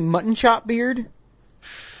mostly mutton chop beard.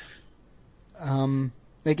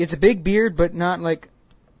 Like it's a big beard, but not like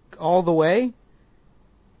all the way.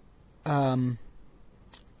 And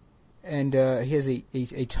he has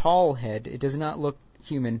a tall head. It does not look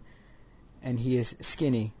human, and he is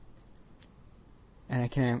skinny. And I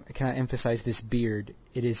cannot emphasize this beard.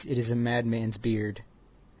 It is a madman's beard.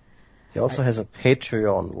 He also has a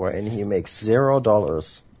Patreon wherein he makes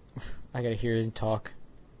 $0. I gotta hear him talk.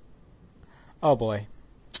 Oh boy.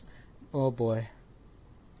 Oh boy.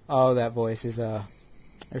 Oh, that voice is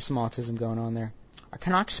there's some autism going on there. I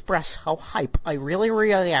cannot express how hype I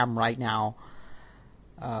really am right now.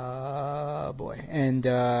 Boy. And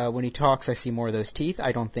when he talks, I see more of those teeth.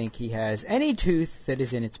 I don't think he has any tooth that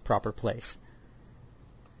is in its proper place.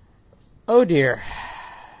 Oh dear.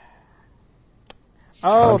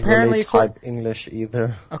 Oh, Can't apparently, really type English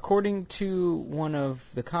either. according to one of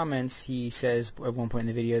the comments, he says at one point in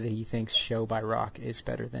the video that he thinks Show by Rock is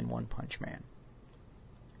better than One Punch Man.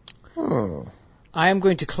 I am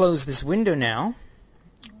going to close this window now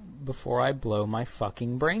before I blow my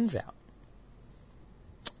fucking brains out.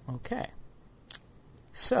 Okay.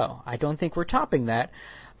 So, I don't think we're topping that.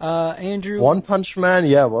 Andrew... One Punch Man?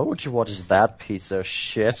 Yeah, why would you watch that piece of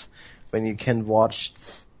shit when you can watch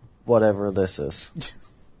whatever this is?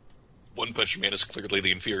 One Punch Man is clearly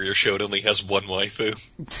the inferior show. It only has one waifu.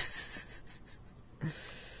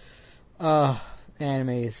 Anime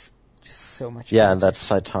is just so much Yeah, better. and that's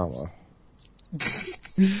Saitama. I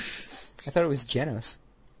thought it was Genos.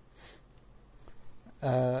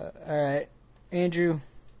 Alright. Andrew,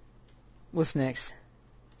 what's next?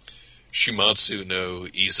 Shumatsu no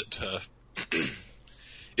Izata.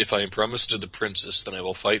 If I am promised to the princess, then I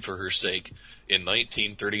will fight for her sake. In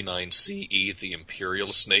 1939 CE, the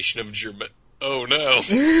imperialist nation of Germany... Oh no!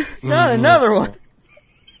 Not another one!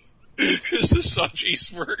 Is this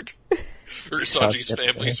Sanji's work? Or Sanji's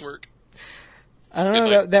family's work? I don't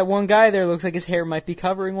know, that one guy there looks like his hair might be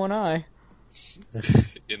covering one eye.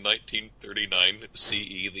 In 1939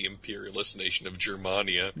 CE, the imperialist nation of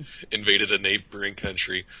Germania invaded a neighboring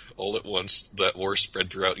country. All at once, that war spread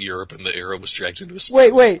throughout Europe, and the era was dragged into a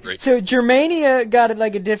spiral. Wait. So Germania got it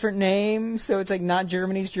like a different name, so it's like not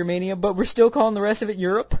Germany's Germania, but we're still calling the rest of it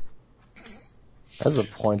Europe? That's a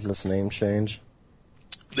pointless name change.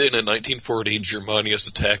 Then in 1940, Germania's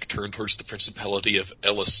attack turned towards the Principality of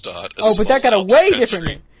Elstadt. But that got a way different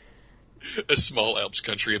name. A small Alps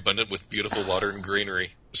country abundant with beautiful water and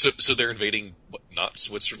greenery. So they're invading, what, not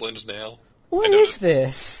Switzerland now? What is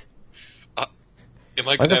this? Am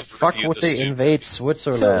I Why going to the have to fuck review would this they too? invade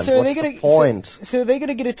Switzerland? are What's they the gonna point? So are they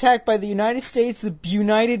gonna get attacked by the United States, the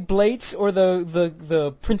United Blates, or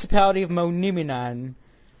the Principality of Moniminan?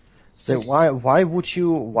 So why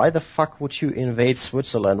the fuck would you invade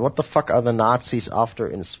Switzerland? What the fuck are the Nazis after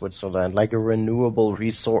in Switzerland? Like a renewable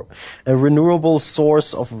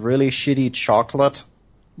source of really shitty chocolate?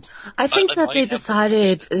 I think I that might they have to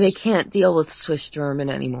decided watch this. they can't deal with Swiss German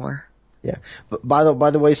anymore. Yeah. But by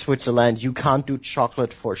the way, Switzerland, you can't do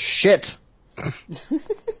chocolate for shit.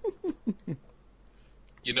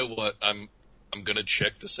 You know what? I'm going to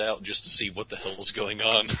check this out just to see what the hell's going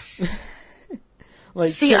on. Like,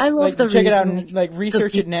 See, I love the check it out reason, and like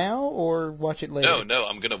research so it now or watch it later. No,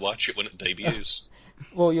 I'm going to watch it when it debuts.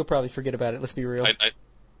 Well, you'll probably forget about it. Let's be real.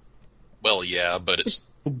 Well, yeah, but it's...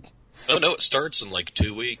 Oh, no, it starts in like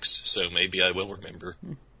 2 weeks, so maybe I will remember.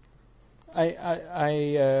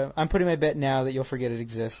 I'm putting my bet now that you'll forget it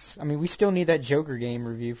exists. I mean, we still need that Joker game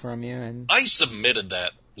review from you, and I submitted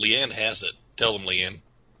that. Leanne has it. Tell him, Leanne.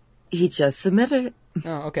 He just submitted it.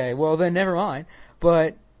 oh, okay. Well, then never mind.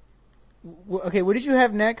 But okay, what did you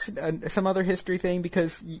have next? Some other history thing,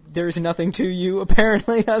 because there's nothing to you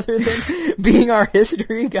apparently other than being our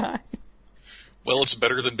history guy. Well, it's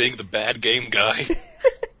better than being the bad game guy.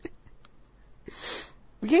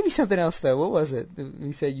 We gave you something else though. What was it that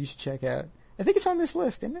we said you should check out? I think it's on this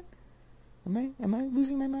list, isn't it? Am I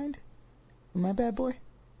losing my mind? Am I a bad boy?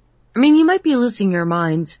 I mean, you might be losing your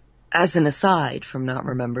mind as an aside from not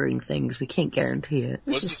remembering things. We can't guarantee it.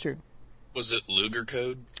 This Was is it- true. Was it Luger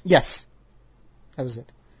Code? Yes, that was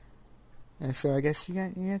it. And so I guess you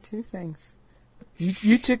got two things.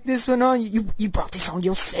 You took this one on. You brought this on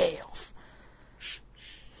yourself.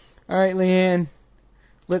 All right, Leanne.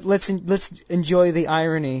 Let's enjoy the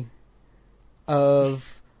irony of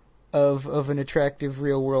an attractive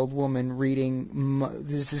real world woman reading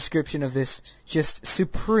the description of this just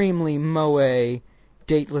supremely moe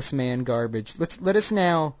dateless man garbage. Let us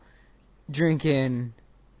now drink in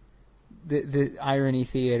the irony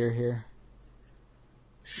theater here.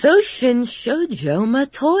 Soshin Shoujo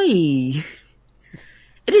Matoi.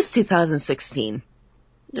 It is 2016.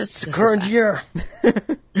 It's the current year.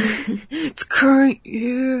 It's current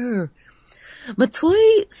year.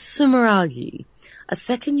 Matoi Sumeragi, a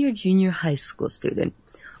second-year junior high school student,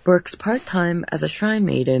 works part-time as a shrine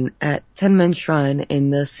maiden at Tenmen Shrine in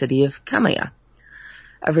the city of Kamaya.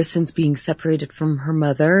 Ever since being separated from her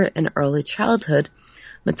mother in early childhood,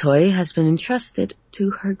 Matoi has been entrusted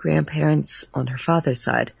to her grandparents on her father's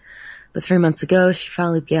side. But 3 months ago, she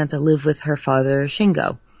finally began to live with her father,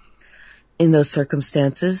 Shingo. In those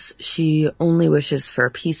circumstances, she only wishes for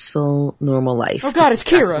a peaceful, normal life. Oh God, it's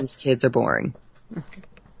Kira! These kids are boring.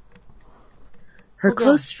 Her Oh, God.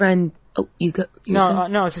 close friend... Oh, you go... you were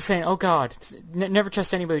saying? No, I was just saying. Oh God, never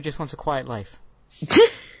trust anybody who just wants a quiet life.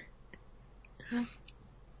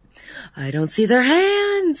 I don't see their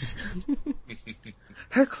hands!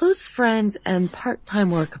 Her close friend and part-time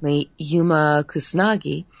workmate, Yuma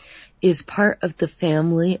Kusanagi, is part of the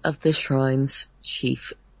family of the shrine's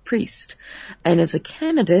chief priest, and is a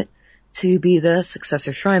candidate to be the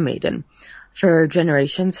successor shrine maiden. For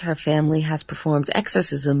generations, her family has performed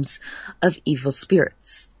exorcisms of evil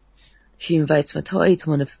spirits. She invites Matoi to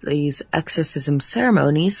one of these exorcism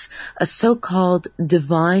ceremonies, a so-called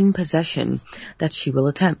divine possession that she will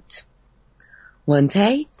attempt. One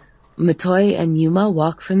day, Matoi and Yuma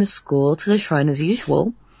walk from the school to the shrine as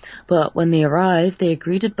usual, but when they arrive, they are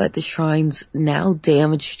greeted by the shrine's now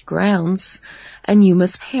damaged grounds, and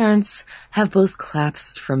Yuma's parents have both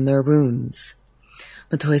collapsed from their wounds.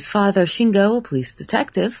 Matoi's father, Shingo, a police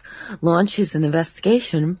detective, launches an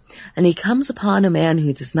investigation, and he comes upon a man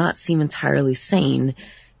who does not seem entirely sane,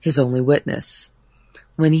 his only witness.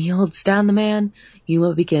 When he holds down the man,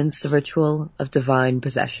 Yuma begins the ritual of divine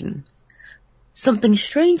possession. Something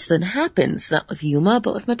strange then happens, not with Yuma,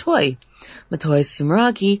 but with Matoi. Matoi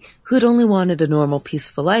Sumeragi, who had only wanted a normal,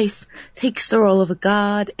 peaceful life, takes the role of a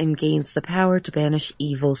god and gains the power to banish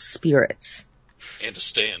evil spirits. And a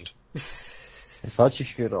stand. I thought she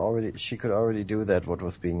could already do that, what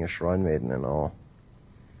with being a shrine maiden and all.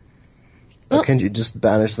 Or can't you just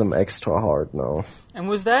banish them extra hard now? And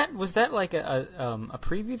was that like a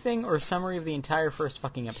preview thing or a summary of the entire first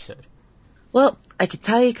fucking episode? Well, I could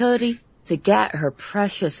tell you, Cody, to get her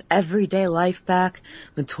precious everyday life back,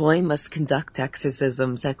 Matoi must conduct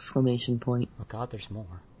exorcisms! ! Oh God, there's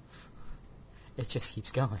more. It just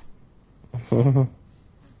keeps going.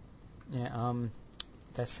 Yeah,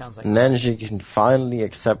 that sounds like... And then she can finally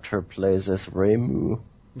accept her place as Reimu.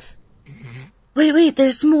 Wait,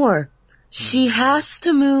 there's more. She has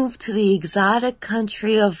to move to the exotic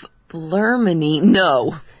country of Blurmany,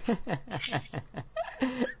 no.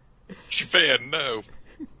 Japan, no.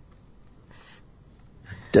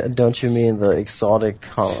 Don't you mean the exotic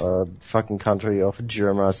fucking country of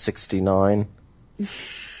Germa 69?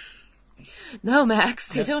 No, Max,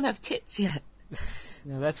 they don't have tits yet.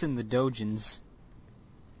 No, that's in the Dojins.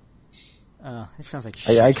 It sounds like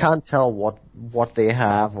shit. I can't tell what they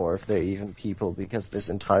have or if they're even people because this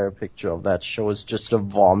entire picture of that show is just a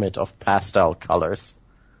vomit of pastel colors.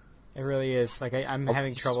 It really is. Like, I'm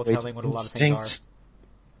having trouble Sweet telling what a lot of things are. instinct.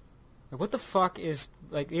 Like, what the fuck is...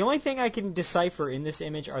 Like, the only thing I can decipher in this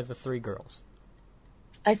image are the three girls.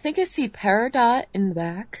 I think I see Peridot in the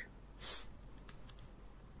back.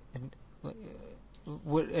 And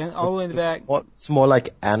all in the back... It's more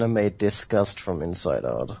like anime disgust from Inside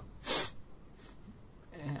Out.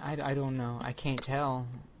 I don't know. I can't tell.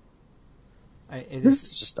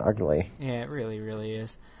 It's just ugly. Yeah, it really, really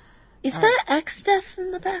is. Is that X-Death in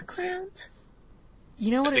the background?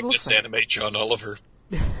 You know what I think it looks that's like? anime John Oliver.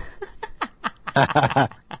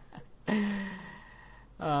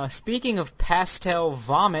 Speaking of pastel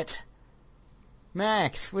vomit,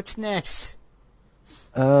 Max, what's next?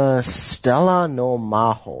 Stella no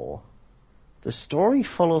Maho. The story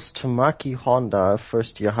follows Tamaki Honda, a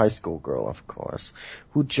first-year high school girl, of course,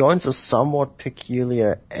 who joins a somewhat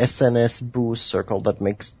peculiar SNS boo circle that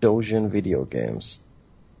makes doujin video games.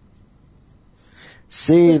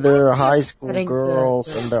 See, they're high school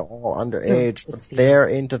girls and they're all underage, but they're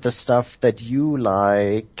into the stuff that you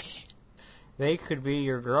like. They could be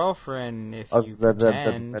your girlfriend if you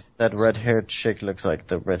pretend. That red-haired chick looks like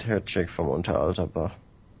the red-haired chick from Unter Alterbach.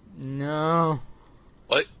 No.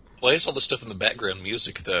 Why is all the stuff in the background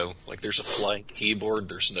music, though? Like, there's a flying keyboard,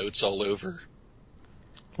 there's notes all over.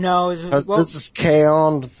 No, this is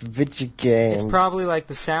K-On! Video games. It's probably like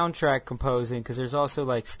the soundtrack composing, because there's also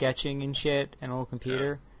like sketching and shit and a little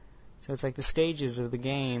computer. So it's like the stages of the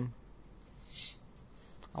game.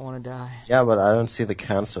 I want to die. Yeah, but I don't see the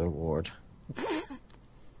cancer award.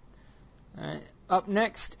 Alright. Up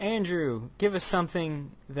next, Andrew, give us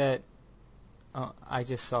something that... Oh, I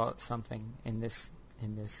just saw something in this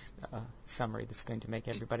summary that's going to make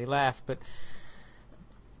everybody laugh, but...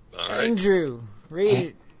 All right. Andrew, read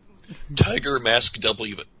it. Tiger Mask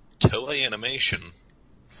W, Toei Animation.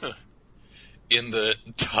 Huh. In the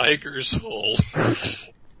Tiger's Hole.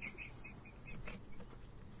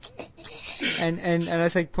 and I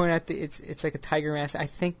was like point out that it's like a tiger mask. I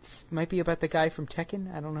think it might be about the guy from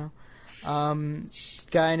Tekken. I don't know.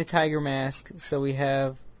 Guy in a tiger mask. So we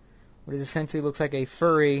have what is essentially looks like a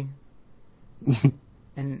furry,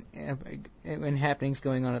 and happenings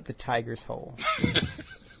going on at the Tiger's Hole.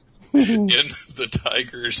 In the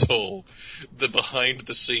Tiger's Hole, the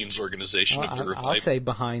behind-the-scenes organization of the revived... I'll say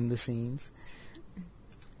behind the scenes.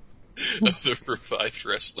 Of the revived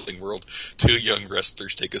wrestling world, two young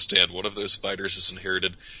wrestlers take a stand. One of those fighters has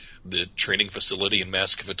inherited the training facility and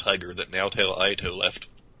mask of a tiger that Naoto Aito left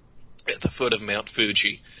at the foot of Mount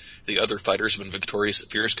Fuji. The other fighters have been victorious at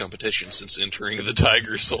fierce competition since entering the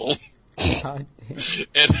Tiger's Hole. God damn.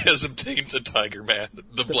 And has obtained the tiger mask,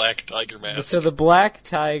 the black tiger mask. So the black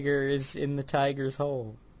tiger is in the Tiger's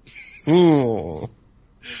Hole. Hmm.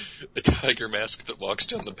 A tiger mask that walks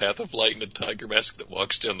down the path of light and a tiger mask that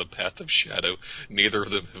walks down the path of shadow. Neither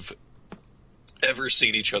of them have ever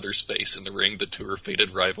seen each other's face in the ring. The two are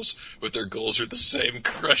fated rivals, but their goals are the same: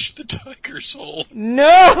 crush the Tiger's Hole.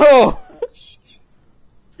 No!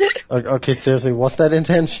 Okay, seriously, what's that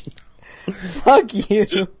intention? Fuck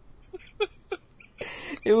you.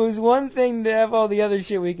 It was one thing to have all the other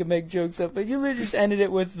shit we could make jokes of, but you literally just ended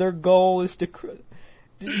it with their goal is to...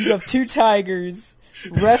 You have two tigers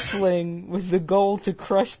wrestling with the goal to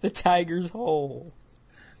crush the Tiger's Hole.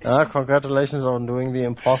 Congratulations on doing the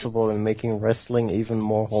impossible and making wrestling even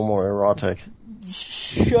more homoerotic.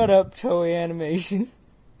 Shut up, Toei Animation.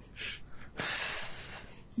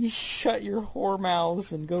 You shut your whore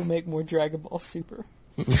mouths and go make more Dragon Ball Super.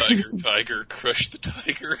 Tiger, crush the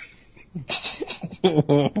tiger.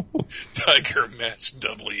 Tiger Mask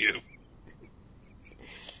W.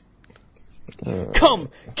 Come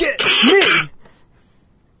get me!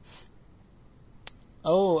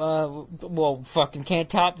 Oh, well, fucking can't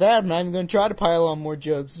top that. I'm not even gonna try to pile on more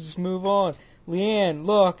jokes. Just move on. Leanne,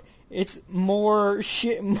 look, it's more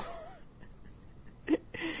shit.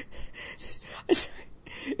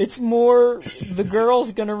 It's more. The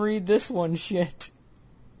girl's gonna read this one shit.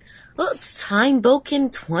 Well, it's Time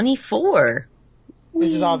Boken 24.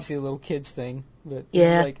 This is obviously a little kid's thing, but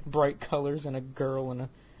yeah, it's like bright colors and a girl in a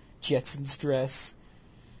Jetsons dress.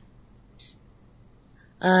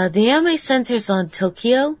 The anime centers on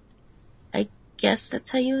Tokyo. I guess that's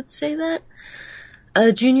how you would say that.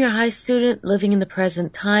 A junior high student living in the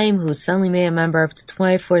present time who's suddenly made a member of the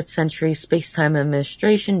 24th Century Space-Time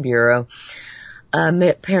Administration Bureau.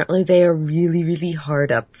 Apparently they are really, really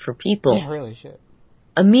hard up for people. Yeah, really shit.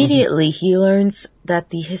 Immediately, he learns that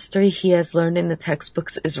the history he has learned in the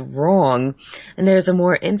textbooks is wrong, and there's a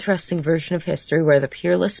more interesting version of history where the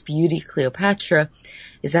peerless beauty Cleopatra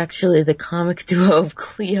is actually the comic duo of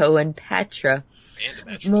Cleo and Patra.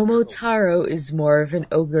 Momotaro is more of an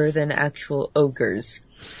ogre than actual ogres.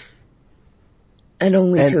 And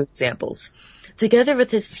only 2 examples. Together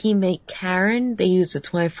with his teammate Karen, they use the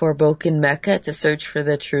 24 Boken mecha to search for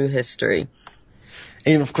the true history.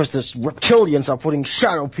 And of course, those reptilians are putting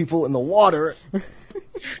shadow people in the water.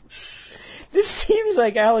 This seems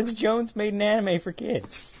like Alex Jones made an anime for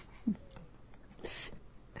kids.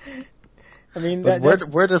 I mean, But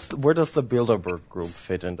where does the Bilderberg group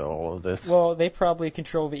fit into all of this? well, they probably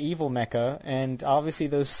control the evil mecha, and obviously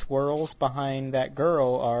those swirls behind that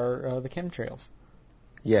girl are the chemtrails.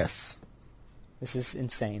 Yes. This is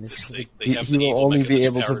insane. This is He will only be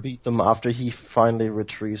able to beat them after he finally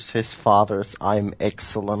retrieves his father's "I'm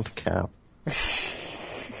excellent" cap. The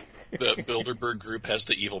Bilderberg group has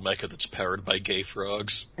the evil mecha that's powered by gay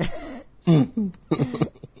frogs. Turns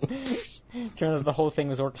out the whole thing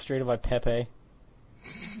was orchestrated by Pepe.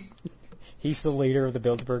 He's the leader of the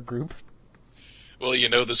Bilderberg group. Well, you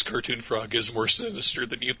know, this cartoon frog is more sinister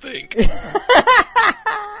than you think.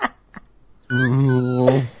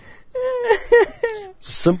 It's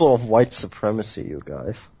a symbol of white supremacy, you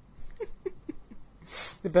guys.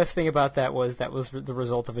 The best thing about that was the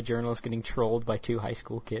result of a journalist getting trolled by 2 high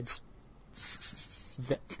school kids.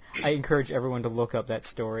 I encourage everyone to look up that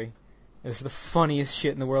story. It was the funniest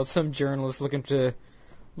shit in the world. Some journalist looking to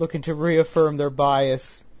reaffirm their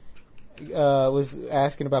bias was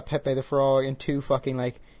asking about Pepe the Frog, and 2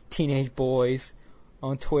 fucking teenage boys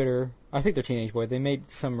on Twitter. I think they're teenage boys. They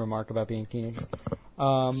made some remark about being teenagers.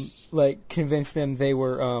 Convinced them they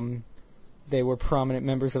were prominent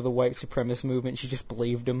members of the white supremacist movement. She just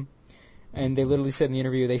believed them. And they literally said in the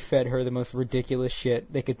interview they fed her the most ridiculous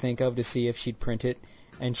shit they could think of to see if she'd print it.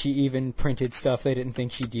 And she even printed stuff they didn't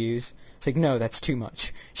think she'd use. It's like, no, that's too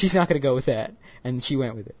much. She's not going to go with that. And she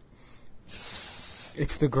went with it.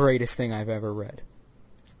 It's the greatest thing I've ever read.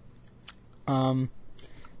 So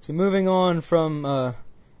moving on from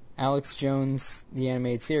Alex Jones, the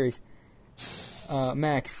animated series.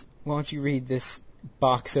 Max, why don't you read this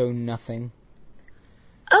Boxo Nothing?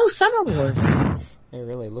 Oh, Summer Wars. It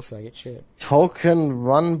really looks like it. Shit. Token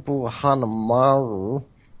Ranbu Hanamaru.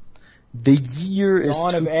 The year is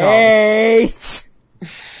Dawn of 2000. 8!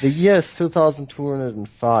 The year is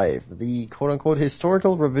 2205. The quote-unquote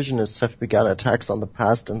historical revisionists have begun attacks on the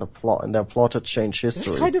past in their plot to change Is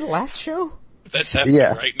history. this tied to the last show? That's happening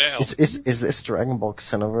right now. Is this Dragon Ball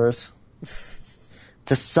Xenoverse?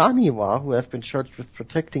 The Saniwa, who have been charged with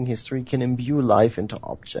protecting history, can imbue life into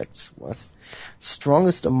objects. What?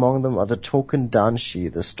 Strongest among them are the Token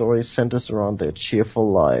Danshi. The story centers around their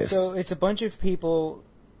cheerful lives. So it's a bunch of people.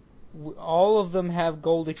 All of them have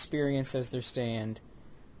gold experience as their stand,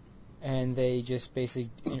 and they just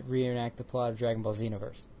basically reenact the plot of Dragon Ball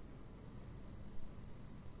Xenoverse.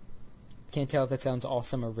 Can't tell if that sounds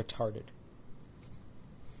awesome or retarded.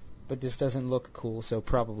 But this doesn't look cool, so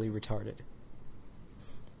probably retarded.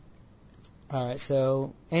 Alright,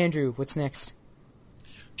 so, Andrew, what's next?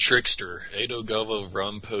 Trickster, Edogawa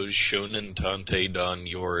Rampo's Shonen Tante Dan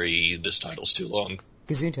Yori. This title's too long.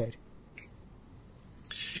 Gesundheit.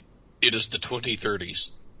 It is the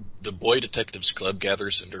 2030s. The Boy Detectives Club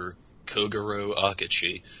gathers under Kogoro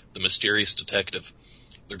Akichi, the mysterious detective.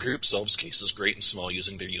 The group solves cases great and small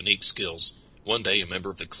using their unique skills. One day, a member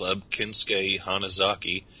of the club, Kinsuke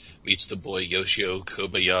Hanazaki, meets the boy Yoshio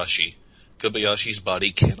Kobayashi. Kobayashi's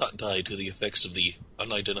body cannot die to the effects of the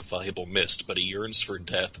unidentifiable mist, but he yearns for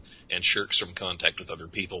death and shirks from contact with other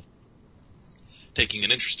people. Taking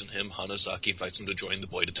an interest in him, Hanazaki invites him to join the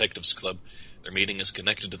Boy Detectives Club. Their meeting is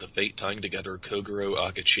connected to the fate tying together Kogoro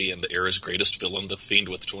Akichi and the era's greatest villain, the Fiend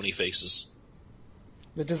with 20 faces.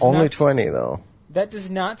 Only 20, though. That does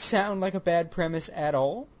not sound like a bad premise at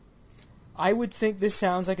all. I would think this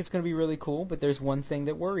sounds like it's going to be really cool, but there's one thing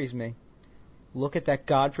that worries me. Look at that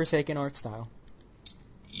godforsaken art style.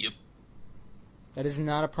 Yep. That is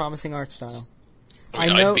not a promising art style.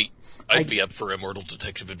 I'd be up for Immortal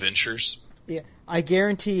Detective Adventures. Yeah, I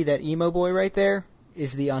guarantee that emo boy right there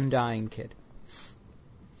is the Undying kid.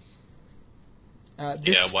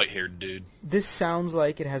 White-haired dude. This sounds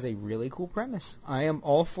like it has a really cool premise. I am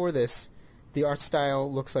all for this. The art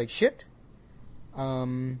style looks like shit.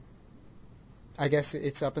 I guess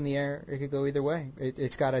it's up in the air. It could go either way.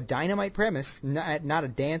 It's got a dynamite premise, not a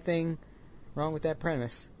damn thing Wrong with that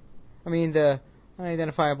premise. I mean, the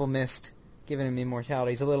unidentifiable mist giving him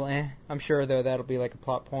immortality is a little eh. I'm sure, though, that'll be like a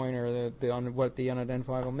plot point, or what the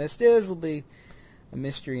unidentifiable mist is will be a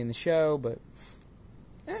mystery in the show, but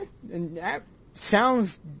and that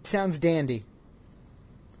sounds dandy.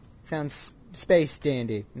 Sounds space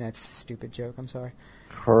dandy. And that's a stupid joke, I'm sorry.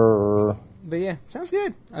 But yeah, sounds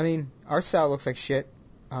good. I mean, our style looks like shit,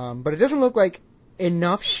 but it doesn't look like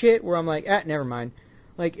enough shit where I'm like, never mind.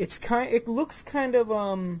 Like it looks kind of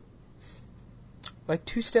like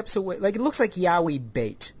 2 steps away. Like it looks like yaoi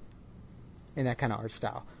bait in that kind of art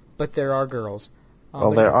style. But there are girls.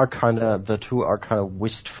 Well, the two are kind of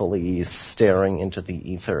wistfully staring into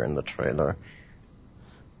the ether in the trailer.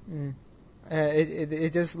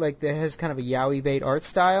 It does like it has kind of a yaoi bait art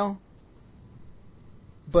style.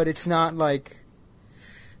 But it's not like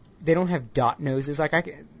they don't have dot noses. Like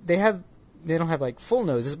they don't have like full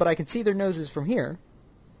noses, but I can see their noses from here.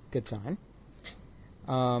 Good sign.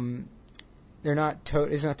 They're not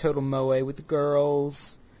it's not total moe with the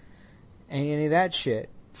girls, any of that shit.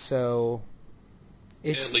 So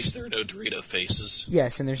at least there are no Dorito faces.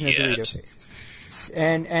 Yes, and there's no Dorito faces.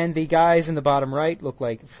 And the guys in the bottom right look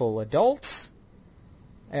like full adults.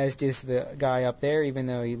 As does the guy up there, even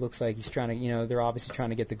though he looks like he's trying to, they're obviously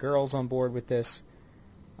trying to get the girls on board with this.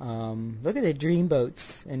 Look at the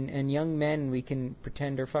dreamboats and young men we can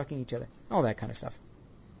pretend are fucking each other. All that kind of stuff.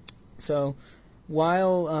 So,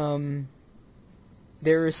 while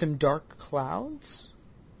there are some dark clouds,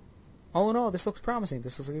 all in all, this looks promising.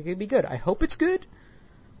 This looks like it could be good. I hope it's good.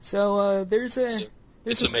 So,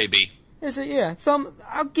 It's a maybe.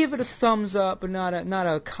 I'll give it a thumbs up, but not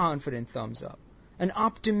a confident thumbs up. An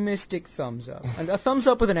optimistic thumbs up. A thumbs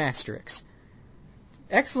up with an asterisk.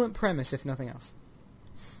 Excellent premise, if nothing else.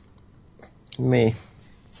 Me.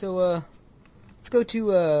 So, let's go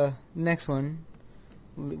to next one.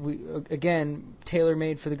 Again,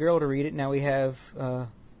 tailor-made for the girl to read it. Now we have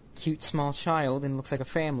cute small child and looks like a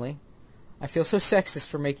family. I feel so sexist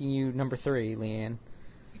for making you number 3, Leanne.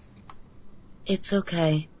 It's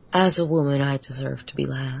okay. As a woman, I deserve to be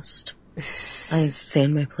last. I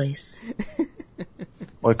stand my place.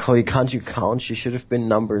 Well, Cody, can't you count? She should have been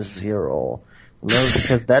number 0. Remember,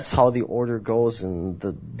 because that's how the order goes in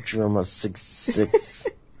the Drama 6.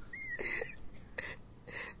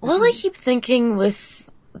 Well, I keep thinking with,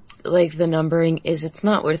 like, the numbering is it's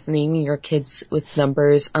not worth naming your kids with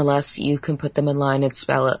numbers unless you can put them in line and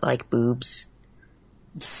spell it like boobs.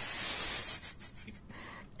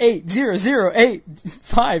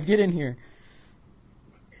 80085, get in here.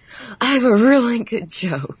 I have a really good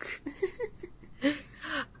joke.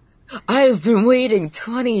 I have been waiting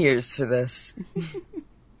 20 years for this.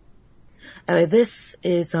 This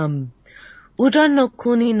is, Udan no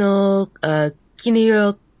Kuni no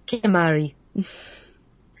Kiniro Kemari.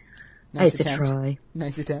 I had to try.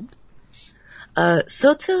 Nice attempt.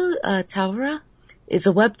 Soto Tawara is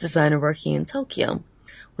a web designer working in Tokyo.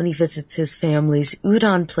 When he visits his family's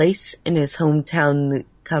udon place in his hometown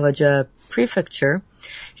Kawaja Prefecture,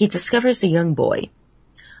 he discovers a young boy.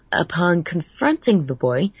 Upon confronting the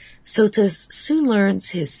boy, Sota soon learns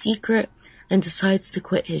his secret and decides to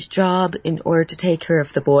quit his job in order to take care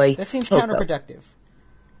of the boy. That seems counterproductive.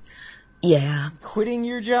 Yeah. Quitting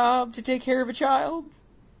your job to take care of a child?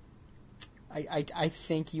 I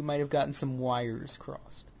think you might have gotten some wires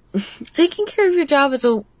crossed. Taking care of your job as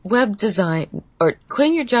a web design, or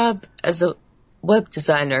quitting your job as a web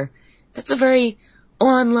designer, that's a very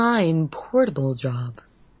online, portable job.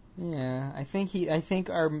 Yeah, I think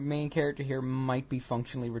our main character here might be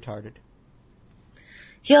functionally retarded.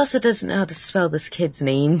 He also doesn't know how to spell this kid's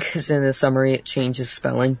name, because in the summary it changes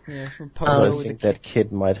spelling. Yeah, from I think that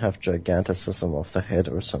kid might have giganticism of the head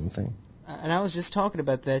or something. And I was just talking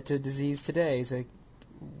about that disease today. It's like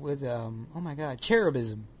with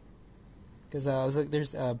cherubism. Because I was like,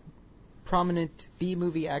 there's a prominent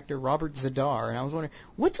B-movie actor Robert Zadar, and I was wondering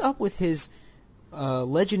what's up with his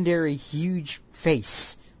legendary huge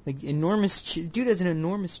face. Like enormous dude has an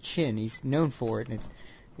enormous chin. He's known for it. And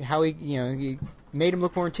how he made him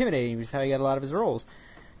look more intimidating. Was how he got a lot of his roles.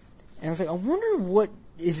 And I was like, I wonder what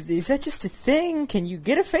is that just a thing? Can you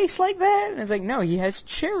get a face like that? And it's like, no, he has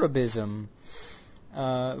cherubism.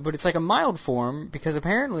 But it's like a mild form because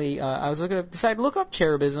apparently I was decided to look up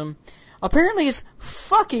cherubism. Apparently it's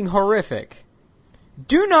fucking horrific.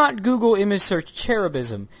 Do not Google image search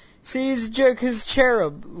cherubism. See, it's a joke because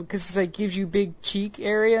cherub, because it like gives you big cheek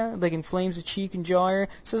area, like inflames the cheek and jaw area.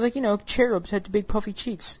 So it's like cherubs had the big puffy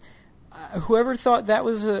cheeks. Whoever thought that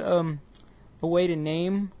was a way to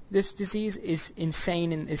name this disease is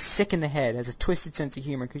insane and is sick in the head. Has a twisted sense of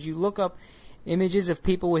humor because you look up images of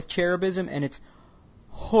people with cherubism and it's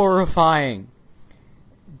horrifying.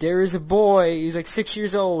 There is a boy, he's like 6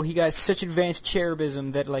 years old, he got such advanced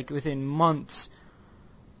cherubism that like within months,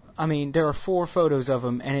 I mean, there are 4 photos of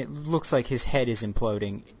him and it looks like his head is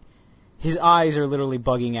imploding. His eyes are literally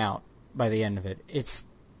bugging out by the end of it. It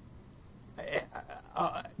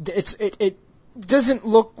doesn't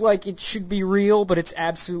look like it should be real, but it's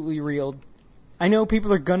absolutely real. I know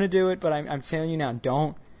people are gonna do it, but I'm telling you now,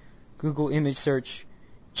 don't Google image search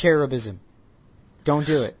cherubism. Don't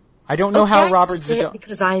do it. I don't know how Robert Z'Dar...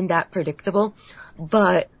 because I'm that predictable,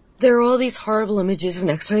 but there are all these horrible images and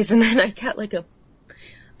x-rays, and then I got like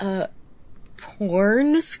a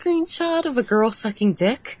porn screenshot of a girl sucking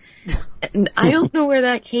dick, and I don't know where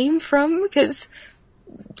that came from, because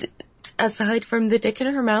aside from the dick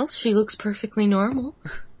in her mouth, she looks perfectly normal.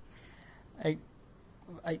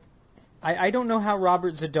 I don't know how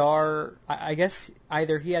Robert Z'Dar, I guess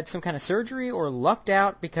either he had some kind of surgery or lucked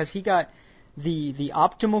out, because he got the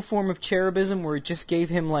optimal form of cherubism where it just gave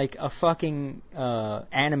him like a fucking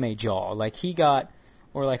anime jaw. Like he got,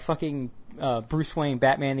 or like fucking Bruce Wayne,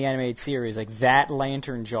 Batman the Animated Series, like that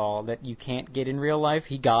lantern jaw that you can't get in real life,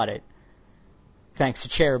 he got it. Thanks to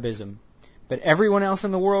cherubism. But everyone else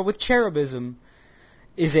in the world with cherubism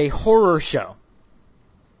is a horror show.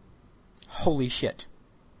 Holy shit.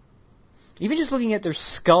 Even just looking at their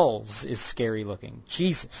skulls is scary looking.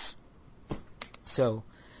 Jesus. So,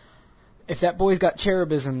 if that boy's got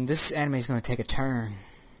cherubism, this anime is going to take a turn.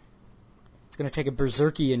 It's going to take a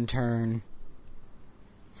Berserkian turn.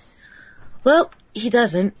 Well, he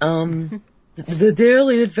doesn't. The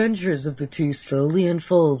daily adventures of the two slowly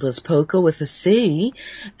unfold as Poco with a C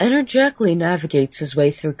energetically navigates his way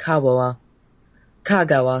through Kagawa,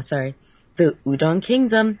 the Udon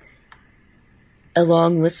Kingdom,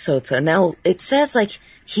 along with Sota. Now, it says, like,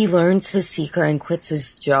 he learns his secret and quits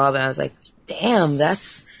his job, and I was like, damn,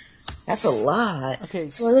 that's a lot. Okay.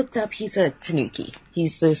 So I looked up, he's a Tanuki.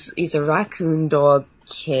 He's a raccoon dog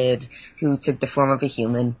kid who took the form of a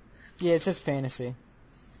human. Yeah, it says fantasy.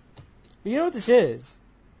 But you know what this is?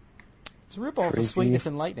 It's a ripoff of Sweetness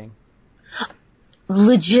and Lightning.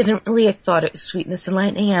 Legitimately, I thought it was Sweetness and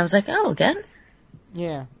Lightning, and I was like, oh, again?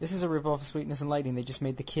 Yeah, this is a ripoff of Sweetness and Lightning. They just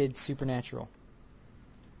made the kid supernatural.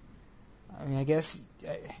 I mean, I guess...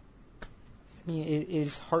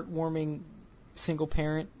 is heartwarming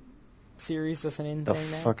single-parent series just an in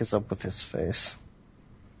thing now? The fuck is up with his face?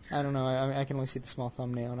 I don't know. I can only see the small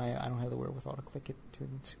thumbnail, and I don't have the wherewithal to click it to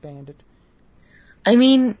expand it. I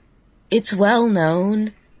mean, it's well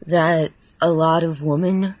known that a lot of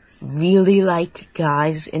women really like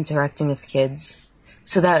guys interacting with kids.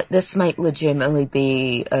 So that this might legitimately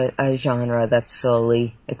be a genre that's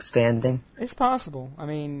slowly expanding. It's possible. I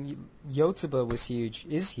mean, Yotsuba was huge,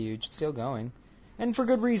 is huge, still going. And for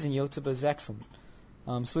good reason, Yotsuba is excellent.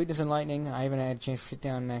 Sweetness and Lightning, I haven't had a chance to sit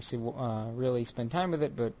down and actually really spend time with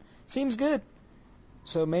it, but seems good.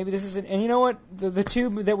 So maybe this is it. And you know what? The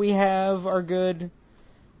two that we have are good.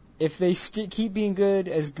 If they keep being good,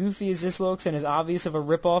 as goofy as this looks and as obvious of a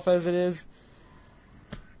ripoff as it is,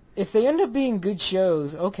 if they end up being good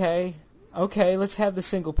shows, okay, let's have the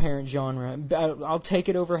single-parent genre. I'll take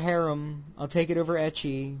it over harem. I'll take it over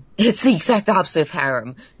ecchi. It's the exact opposite of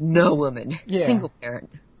harem. No woman. Yeah. Single parent.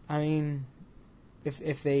 I mean,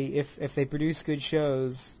 if they produce good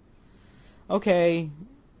shows, okay,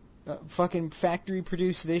 fucking factory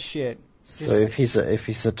produce this shit. So if he's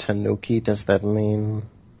a Tanuki, does that mean?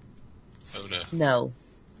 Oh no. No.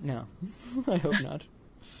 No, I hope not.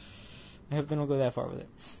 I hope they don't go that far with it.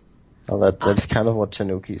 Well, that's kind of what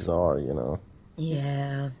Tanukis are, you know.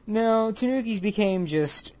 Yeah. No, Tanukis became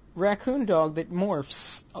just raccoon dog that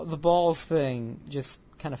morphs. The balls thing just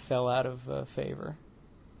kind of fell out of favor.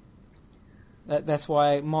 That's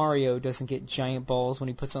why Mario doesn't get giant balls when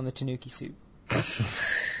he puts on the Tanuki suit.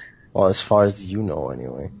 Well, as far as you know,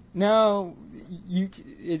 anyway. No,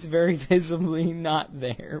 it's very visibly not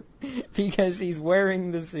there because he's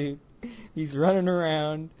wearing the suit. He's running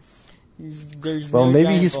around. There's well, no maybe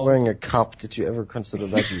giant he's balls. wearing a cup. Did you ever consider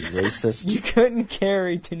that racist? You couldn't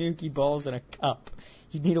carry Tanuki balls in a cup.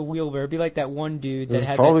 You'd need a wheelbarrow. It'd be like that one dude that This is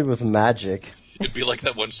had probably with magic. It'd be like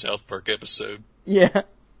that one South Park episode. Yeah.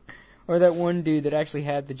 Or that one dude that actually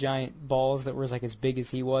had the giant balls that was like as big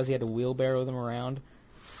as he was. He had to wheelbarrow them around.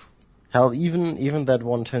 Hell, even that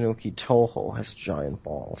one Tanuki Toho has giant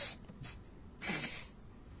balls.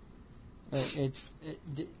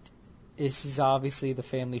 This is obviously the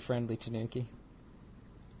family-friendly Tanuki.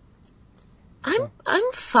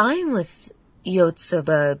 I'm fine with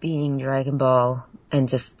Yotsuba being Dragon Ball and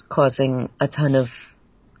just causing a ton of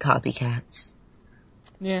copycats.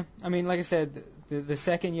 Yeah, I mean, like I said, the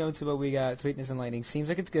second Yotsuba we got, Sweetness and Lightning, seems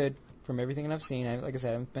like it's good. from everything that I've seen. Like I said,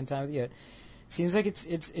 I haven't spent time with it yet. Seems like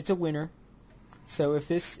it's a winner. So if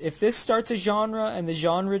this starts a genre and the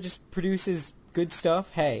genre just produces good stuff,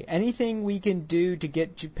 hey, anything we can do to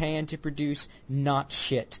get Japan to produce not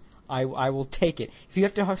shit, I will take it. If you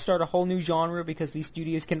have to start a whole new genre because these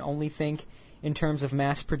studios can only think in terms of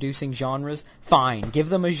mass-producing genres, fine. Give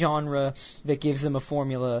them a genre that gives them a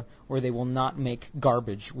formula where they will not make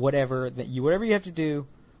garbage. Whatever you have to do,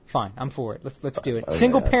 fine. I'm for it. Let's do it.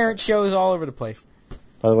 Single-parent shows all over the place.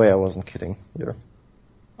 By the way, I wasn't kidding. You're...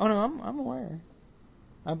 Oh no, I'm aware.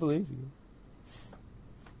 I believe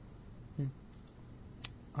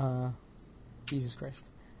you. Jesus Christ.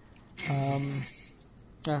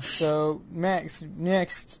 So next,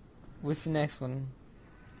 what's the next one?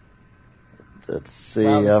 Let's see.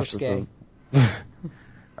 Wow,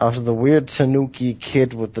 after the weird Tanuki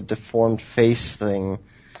kid with the deformed face thing,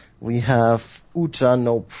 we have Uta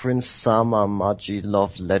no Prince Sama Maji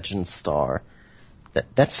Love Legend Star.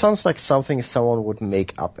 That sounds like something someone would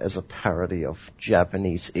make up as a parody of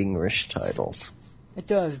Japanese English titles. It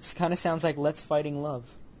does. It kind of sounds like Let's Fighting Love.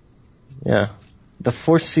 Yeah. The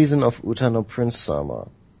 4th season of Uta no Prince Sama.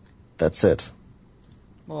 That's it.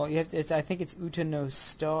 Well, I think it's Uta no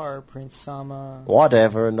Star Prince Sama.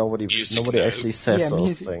 Whatever. Nobody Music actually says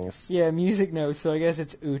those things. Yeah, music note. So I guess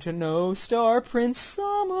it's Uta no Star Prince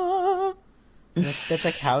Sama. That's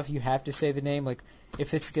like how if you have to say the name, like if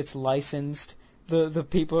this gets licensed, the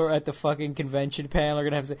people are at the fucking convention panel are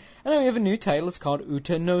gonna have to say, and then we have a new title. It's called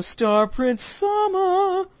Uta no Star Prince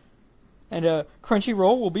Sama. And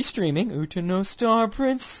Crunchyroll will be streaming Uta no Star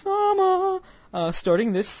Prince Sama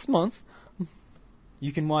starting this month.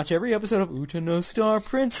 You can watch every episode of Uta no Star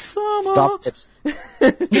Prince Sama. Stop it.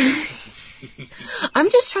 I'm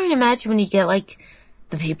just trying to imagine when you get, like,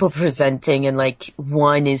 the people presenting and, like,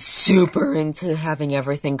 one is super into having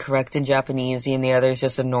everything correct in Japanese and the other is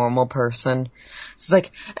just a normal person. So it's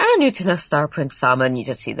like, Uta no Star Prince Sama, and you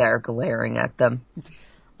just see they're glaring at them.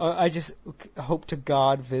 I just hope to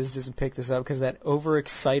God Viz doesn't pick this up because that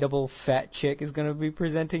overexcitable fat chick is going to be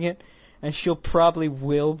presenting it. And she'll probably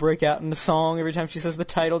will break out in a song every time she says the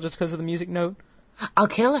title just because of the music note. I'll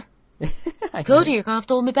kill her. Cody, you're gonna have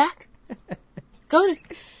to hold me back. Cody,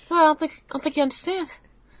 I don't think you understand.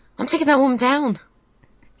 I'm taking that woman down.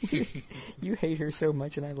 You hate her so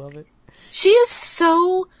much and I love it. She is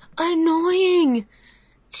so annoying.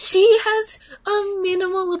 She has a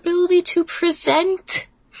minimal ability to present.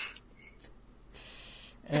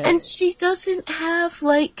 And she doesn't have,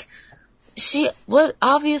 like... She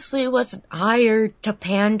obviously wasn't hired to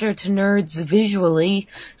pander to nerds visually,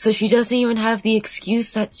 so she doesn't even have the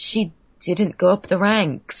excuse that she didn't go up the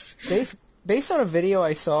ranks. Based on a video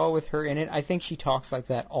I saw with her in it, I think she talks like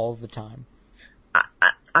that all the time.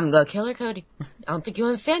 I'm gonna kill her, Cody. I don't think you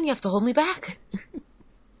understand. You have to hold me back.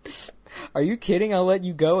 Are you kidding? I'll let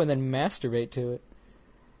you go and then masturbate to it.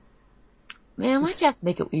 Man, why'd you have to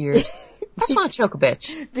make it weird? I just want to choke a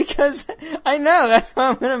bitch. Because I know, that's why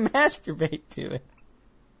I'm going to masturbate to it.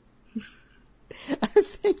 I don't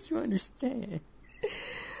think you understand.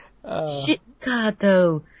 God,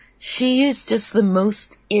 though, she is just the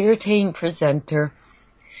most irritating presenter.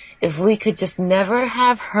 If we could just never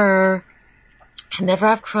have her, and never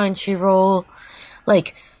have Crunchyroll,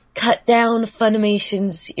 like, cut down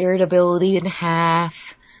Funimation's irritability in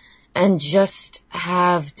half, and just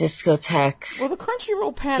have Discotheque. Well, the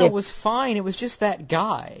Crunchyroll panel was fine. It was just that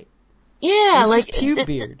guy. Yeah, like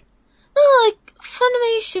Pubeard. No, like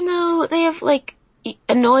Funimation though, they have like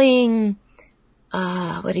annoying,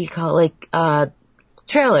 what do you call it? Like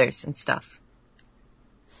trailers and stuff.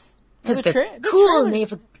 Because they're cool and they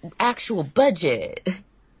have an actual budget.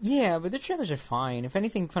 Yeah, but the trailers are fine. If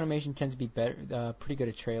anything, Funimation tends to be better, pretty good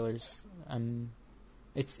at trailers.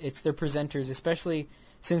 It's their presenters, especially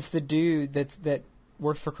since the dude that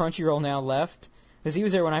works for Crunchyroll now left, because he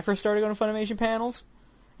was there when I first started going to Funimation panels.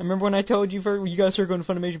 I remember when I told you you guys started going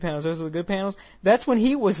to Funimation panels, those are the good panels. That's when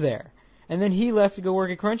he was there, and then he left to go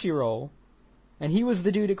work at Crunchyroll, and he was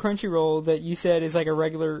the dude at Crunchyroll that you said is like a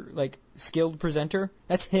regular, like skilled presenter.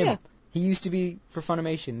 That's him. Yeah. He used to be for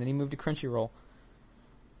Funimation, then he moved to Crunchyroll.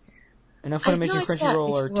 And now Funimation and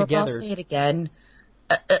Crunchyroll are together. I'll say it again.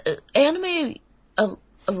 Anime.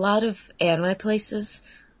 A lot of anime places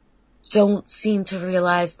don't seem to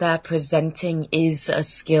realize that presenting is a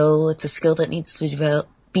skill. It's a skill that needs to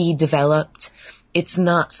be developed. It's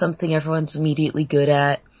not something everyone's immediately good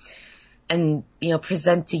at. And, you know,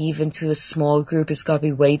 presenting even to a small group is gotta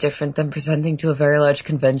be way different than presenting to a very large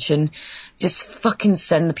convention. Just fucking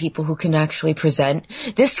send the people who can actually present.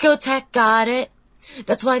 Discotheque got it.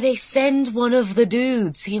 That's why they send one of the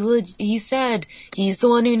dudes. He said he's the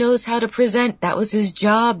one who knows how to present. That was his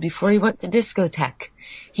job before he went to discotheque.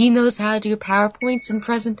 He knows how to do PowerPoints and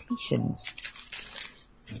presentations.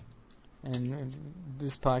 And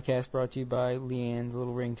this podcast brought to you by Leanne's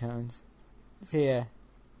Little Ringtones. So yeah,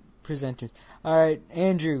 presenters. All right,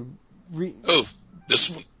 Andrew.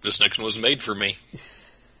 This next one was made for me.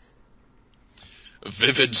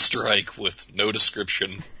 Vivid Strike with no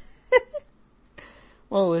description.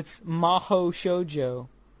 Well, it's Mahou Shoujo,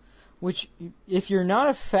 which, if you're not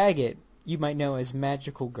a faggot, you might know as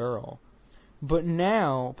Magical Girl. But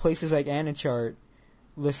now, places like Anichart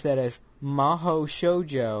list that as Mahou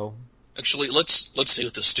Shoujo. Actually, let's see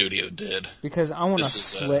what the studio did. Because I want to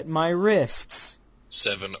slit my wrists.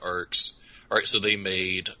 7 arcs. Alright, so they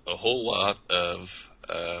made a whole lot of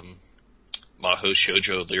Mahou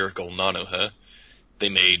Shoujo Lyrical Nanoha. They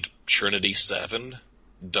made Trinity 7,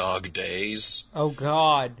 Dog Days. Oh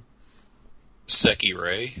god.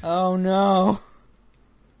 Sekirei. Oh no.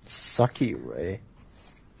 Sekirei.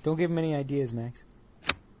 Don't give him any ideas, Max.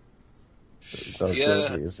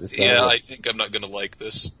 I think I'm not gonna like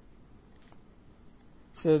this.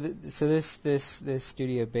 So this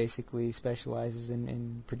studio basically specializes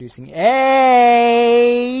in producing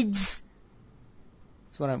AIDS.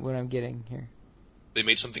 That's what I'm getting here. They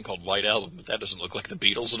made something called White Album, but that doesn't look like the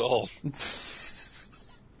Beatles at all.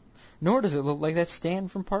 Nor does it look like that Stan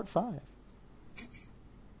from Part 5.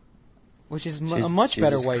 Which is a much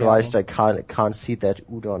better White Christ, Album. I can't see that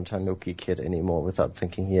Udon Tanuki kid anymore without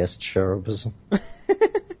thinking he has cherubism.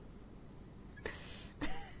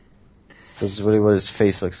 That's really what his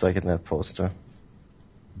face looks like in that poster.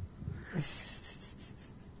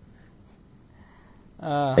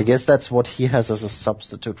 I guess that's what he has as a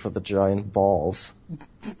substitute for the giant balls.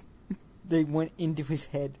 They went into his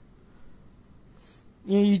head.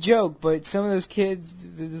 You joke, but some of those kids,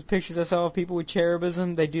 the pictures I saw of people with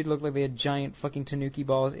cherubism, they did look like they had giant fucking tanuki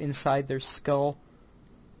balls inside their skull.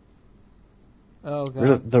 Oh god.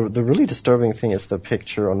 Really, the really disturbing thing is the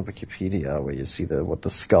picture on Wikipedia where you see what the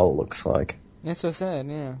skull looks like. That's what I said,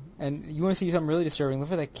 yeah. And you want to see something really disturbing? Look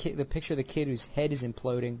for that kid, the picture of the kid whose head is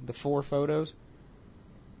imploding. The 4 photos.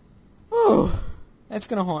 Oh, that's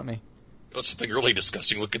gonna haunt me. That's something really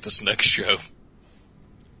disgusting. Look at this next show.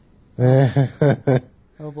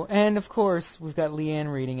 Oh boy. And of course, we've got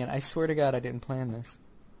Leanne reading it. I swear to God, I didn't plan this.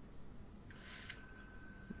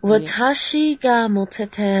 Watashi ga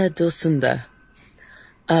motete dosunda.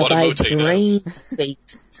 By Brain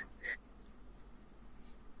Space.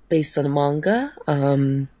 Based on a manga.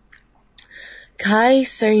 Kai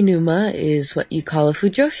Serinuma is what you call a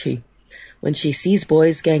fujoshi. When she sees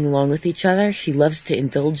boys getting along with each other, she loves to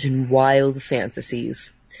indulge in wild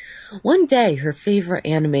fantasies. One day, her favorite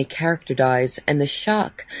anime character dies, and the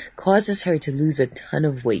shock causes her to lose a ton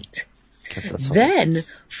of weight. Then,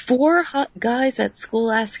 4 hot guys at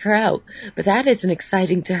school ask her out, but that isn't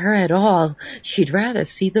exciting to her at all. She'd rather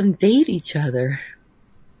see them date each other.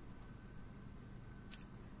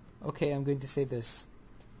 Okay, I'm going to say this.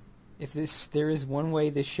 If there is one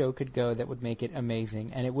way this show could go that would make it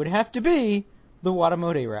amazing, and it would have to be the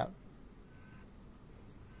Watamote route.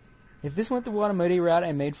 If this went the Watamote route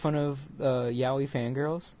and made fun of yaoi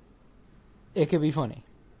fangirls, it could be funny.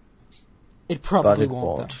 It probably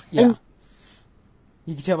won't, though. Yeah.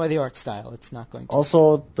 You can tell by the art style, it's not going to.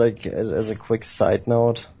 Also, like, as a quick side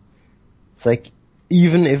note, like,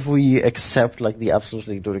 even if we accept, like, the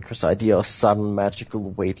absolutely ludicrous idea of sudden magical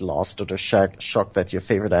weight loss due to shock that your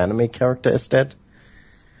favorite anime character is dead,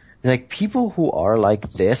 like, people who are like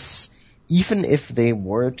this, even if they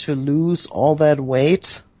were to lose all that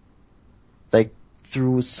weight, like,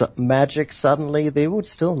 through magic suddenly, they would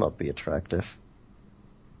still not be attractive.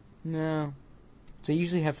 No. They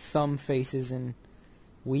usually have thumb faces and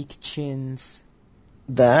weak chins.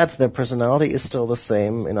 Their personality is still the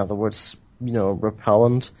same, in other words,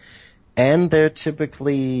 repellent, and they're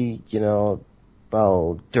typically,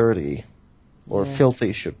 dirty. Or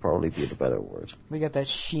filthy should probably be the better word. They got that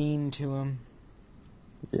sheen to them.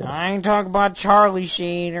 Yeah. I ain't talking about Charlie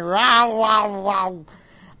Sheen.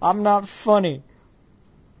 I'm not funny.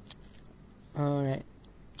 Alright.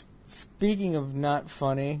 Speaking of not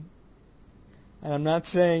funny, and I'm not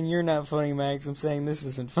saying you're not funny, Max, I'm saying this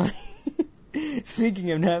isn't funny. Speaking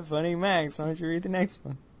of not funny, Max, why don't you read the next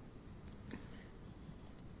one?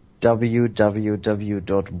 www.working!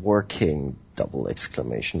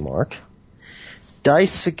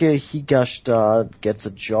 Daisuke Higashida gets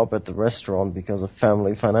a job at the restaurant because of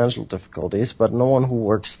family financial difficulties, but no one who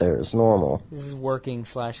works there is normal. This is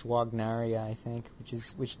Working/Wagnaria, I think,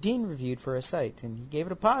 which Dean reviewed for a site, and he gave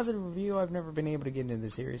it a positive review. I've never been able to get into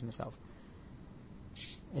the series myself.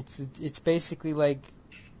 It's basically like,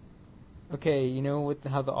 okay, you know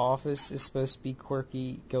how The Office is supposed to be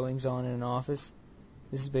quirky goings on in an office?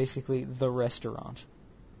 This is basically the restaurant.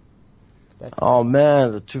 Oh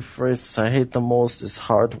man, the two phrases I hate the most is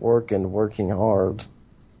hard work and working hard.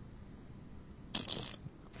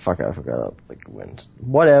 Fuck, I forgot like when.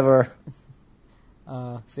 Whatever.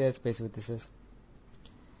 So that's basically what this is.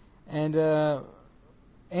 And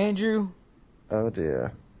Andrew. Oh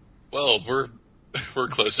dear. Well, we're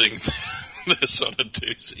closing this on a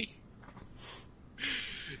doozy.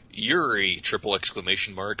 Yuri! Triple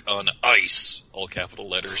exclamation mark on ice, all capital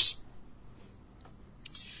letters.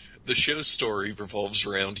 The show's story revolves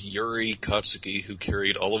around Yuri Katsuki, who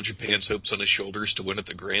carried all of Japan's hopes on his shoulders to win at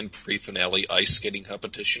the Grand Prix finale ice skating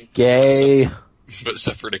competition. Gay. But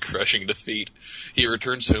suffered a crushing defeat. He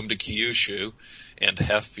returns home to Kyushu, and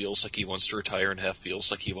half feels like he wants to retire and half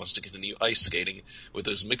feels like he wants to continue ice skating. With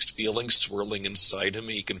those mixed feelings swirling inside him,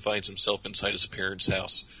 he confines himself inside his parents'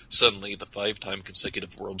 house. Suddenly, the 5-time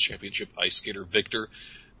consecutive world championship ice skater Viktor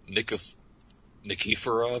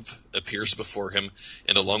Nikiforov appears before him,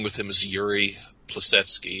 and along with him is Yuri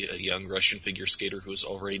Plisetsky, a young Russian figure skater who is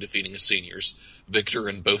already defeating his seniors. Viktor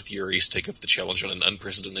and both Yuris take up the challenge on an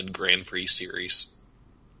unprecedented Grand Prix series.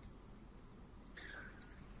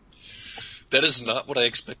 That is not what I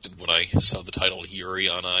expected when I saw the title Yuri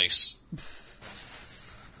on Ice.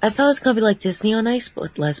 I thought it was going to be like Disney on Ice, but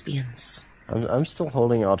with lesbians. I'm still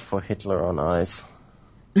holding out for Hitler on Ice.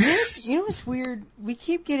 You know what's weird? We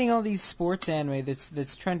keep getting all these sports anime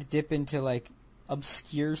that's trying to dip into like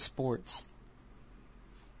obscure sports.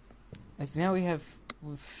 Like now we have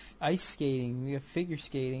ice skating, we have figure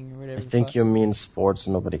skating, or whatever. I think you mean sports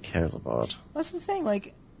nobody cares about. That's the thing.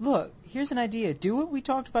 Like, look, here's an idea. Do what we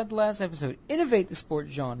talked about the last episode. Innovate the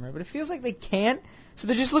sports genre, but it feels like they can't. So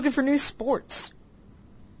they're just looking for new sports.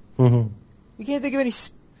 Mm-hmm. We can't think of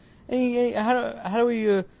any. How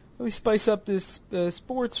do we spice up this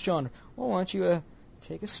sports genre? Well, why don't you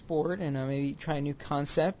take a sport and maybe try a new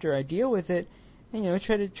concept or idea with it, and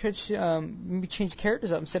try to maybe change the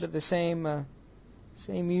characters up instead of the same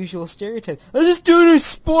usual stereotypes. Let's just do a new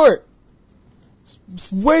sport.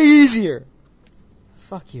 It's way easier.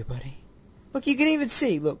 Fuck you, buddy. Look, you can even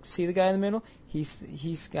see. Look, see the guy in the middle?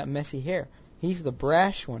 He's got messy hair. He's the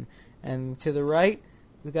brash one, and to the right,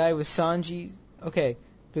 the guy with Sanji. Okay.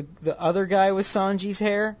 The other guy with Sanji's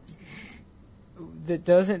hair that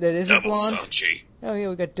isn't Double blonde. Sanji. Oh yeah,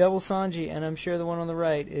 we got double Sanji, and I'm sure the one on the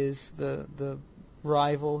right is the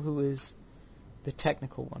rival who is the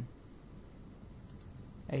technical one.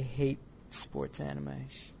 I hate sports anime.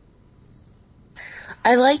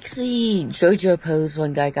 I like the JoJo pose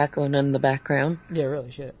one guy got going on in the background. Yeah,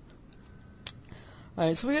 really, shit.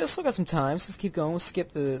 Alright, so we still got some time, so let's keep going. We'll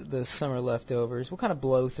skip the summer leftovers. We'll kind of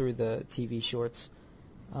blow through the TV shorts.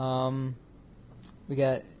 We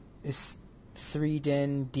got this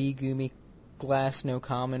 3-den D-Gumi Glass No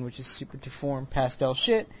Common, which is super deformed pastel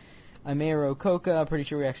shit. Amero Coca, I'm pretty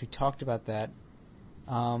sure we actually talked about that.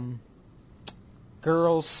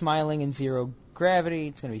 Girls Smiling in Zero Gravity,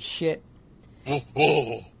 it's gonna be shit.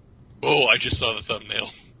 Oh, I just saw the thumbnail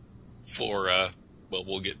for, well,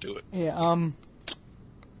 we'll get to it. Yeah,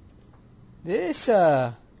 this,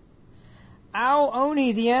 Ao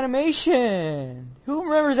Oni, the animation! Who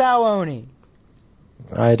remembers Ao Oni?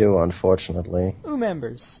 I do, unfortunately. Who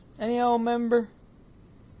members? Any Ao member?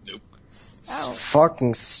 Nope. It's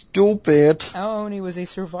fucking stupid. Ao Oni was a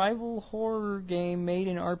survival horror game made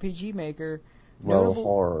in RPG Maker. Well,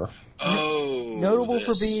 horror. Oh, Notable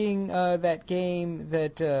for this. being that game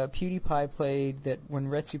that PewDiePie played, that when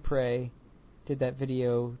Retsuprey did that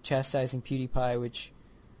video chastising PewDiePie, which,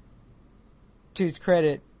 to his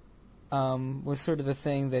credit, was sort of the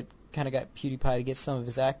thing that kind of got PewDiePie to get some of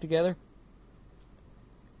his act together.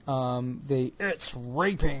 The "it's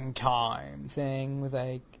raping time" thing with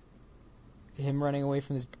like him running away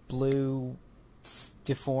from this blue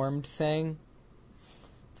deformed thing.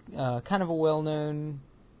 Kind of a well-known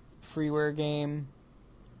freeware game.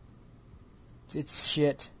 It's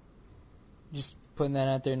shit. Just putting that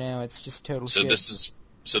out there now. It's just total shit.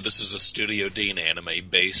 So this is a Studio Dean anime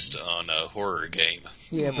based on a horror game.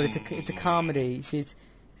 Yeah, but it's a comedy. See,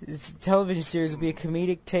 it's a television series. Will be a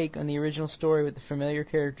comedic take on the original story with the familiar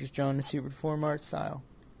characters drawn in a super deformed art style.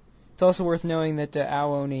 It's also worth knowing that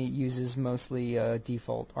Ao Oni uses mostly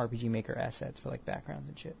default RPG Maker assets for like backgrounds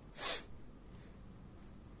and shit.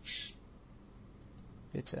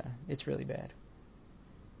 It's really bad.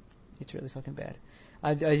 It's really fucking bad.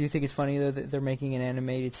 I do think it's funny though that they're making an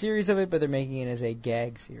animated series of it, but they're making it as a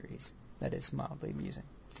gag series. That is mildly amusing.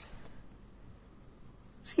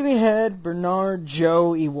 Skipping ahead, Bernard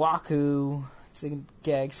Joe Iwaku. It's a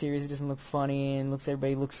gag series. It doesn't look funny and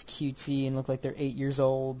everybody looks cutesy and look like they're 8 years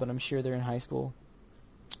old, but I'm sure they're in high school.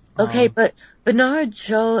 Okay, but Bernard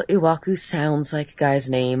Joe Iwaku sounds like a guy's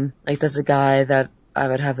name. Like, that's a guy that I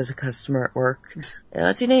would have as a customer at work. Yeah,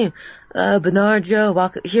 what's your name? Bernard Joe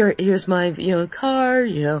Iwaku. Here's my, card,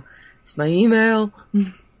 it's my email.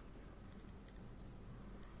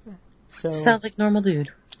 So sounds like normal dude.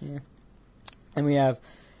 Yeah. And we have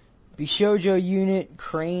Bishoujo Unit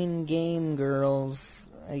Crane Game Girls.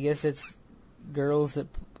 I guess it's girls that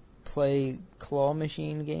play claw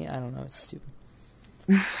machine game. I don't know. It's stupid.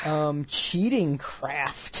 Cheating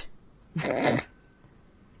Craft.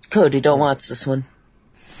 Cody, don't watch this one.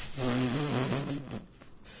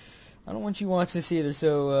 I don't want you to watch this either.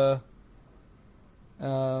 So,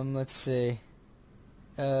 let's see.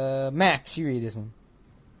 Max, you read this one.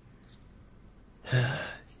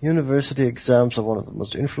 University exams are one of the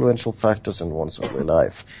most influential factors in one's early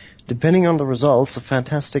life. Depending on the results, a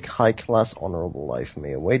fantastic high-class honorable life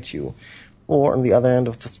may await you. Or, on the other end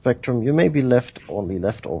of the spectrum, you may be left only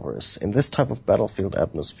leftovers. In this type of battlefield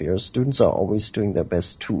atmosphere, students are always doing their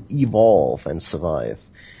best to evolve and survive.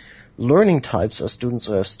 Learning types are students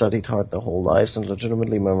who have studied hard their whole lives and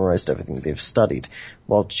legitimately memorized everything they've studied,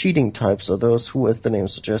 while cheating types are those who, as the name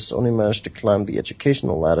suggests, only manage to climb the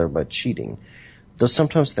educational ladder by cheating. Though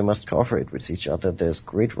sometimes they must cooperate with each other, there's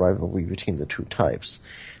great rivalry between the two types.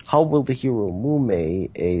 How will the hero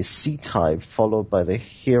Mume, a C-type, followed by the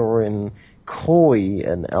heroine Koi,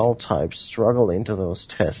 an L-type, struggle into those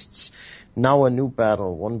tests? Now a new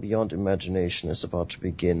battle, one beyond imagination, is about to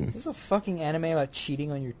begin. Is this a fucking anime about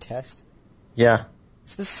cheating on your test? Yeah.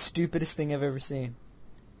 It's the stupidest thing I've ever seen.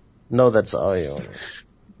 No, that's Ario.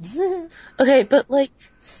 Okay, but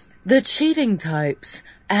the cheating types,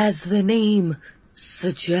 as the name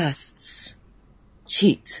suggests,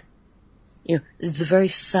 cheat. It's very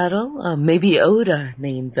subtle. Maybe Oda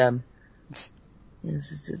named them.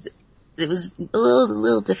 It was a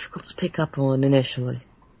little difficult to pick up on initially.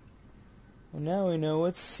 Well, now we know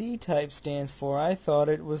what C-type stands for. I thought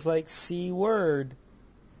it was like C-word.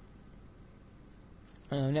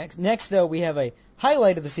 Next, though, we have a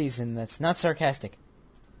highlight of the season that's not sarcastic.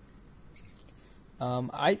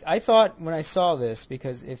 I thought when I saw this,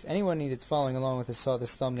 because if anyone that's following along with us saw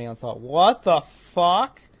this thumbnail and thought, what the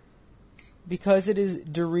fuck? Because it is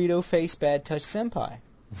Dorito Face Bad Touch Senpai.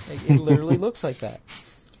 It literally looks like that.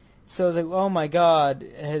 So I was like, oh my god,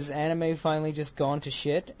 has anime finally just gone to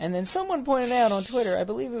shit? And then someone pointed out on Twitter, I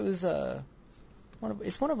believe it was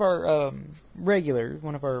one of our regulars,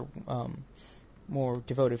 one of our more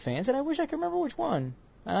devoted fans, and I wish I could remember which one.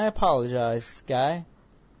 I apologize, guy.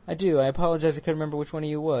 I do. I apologize I couldn't remember which one of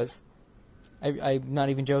you it was. I'm not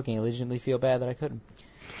even joking. I legitimately feel bad that I couldn't.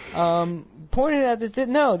 Pointed out that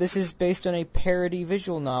no, this is based on a parody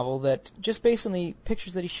visual novel that, just based on the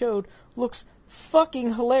pictures that he showed, looks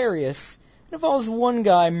fucking hilarious. It involves one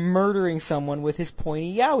guy murdering someone with his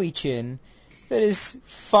pointy yaoi chin that is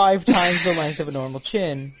 5 times the length of a normal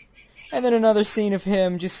chin. And then another scene of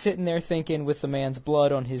him just sitting there thinking with the man's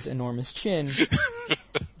blood on his enormous chin,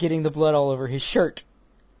 getting the blood all over his shirt.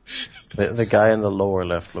 The guy in the lower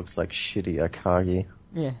left looks like shitty Akagi.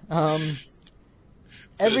 Yeah.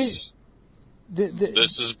 This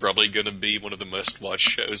is probably going to be one of the most watched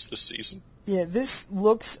shows this season. Yeah, this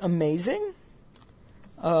looks amazing.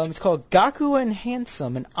 It's called Gaku and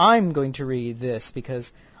Handsome, and I'm going to read this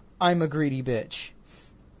because I'm a greedy bitch.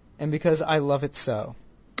 And because I love it so.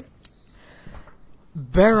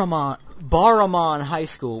 Baramon High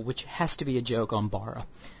School, which has to be a joke on Bara.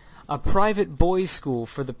 A private boys' school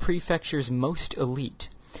for the prefecture's most elite.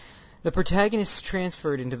 The protagonist is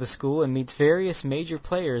transferred into the school and meets various major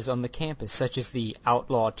players on the campus, such as the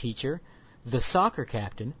outlaw teacher, the soccer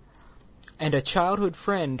captain, and a childhood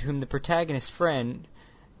friend whom the protagonist's friend...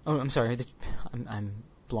 Oh, I'm sorry, I'm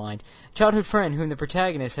blind. Childhood friend whom the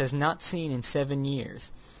protagonist has not seen in 7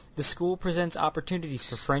 years. The school presents opportunities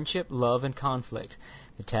for friendship, love, and conflict.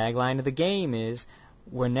 The tagline of the game is,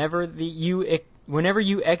 whenever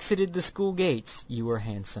you exited the school gates, you were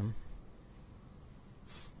handsome.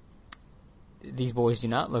 These boys do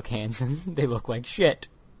not look handsome. They look like shit.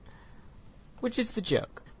 Which is the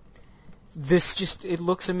joke. It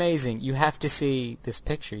looks amazing. You have to see this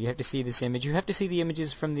picture. You have to see this image. You have to see the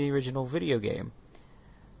images from the original video game.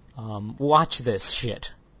 Watch this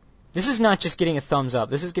shit. This is not just getting a thumbs up.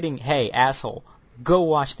 This is getting, hey, asshole, go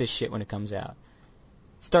watch this shit when it comes out.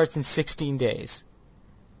 It starts in 16 days.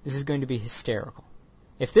 This is going to be hysterical.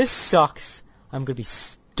 If this sucks, I'm going to be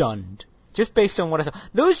stunned. Just based on what I saw.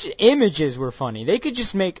 Those images were funny. They could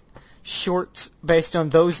just make shorts based on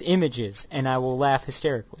those images, and I will laugh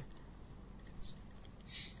hysterically.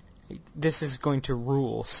 this is going to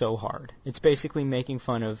rule so hard. It's basically making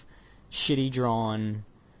fun of shitty drawn,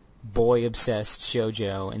 boy obsessed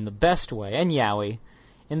shoujo in the best way, and yaoi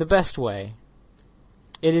in the best way.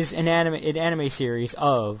 It is an anime series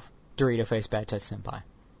of Dorito Face Bad Touch Senpai.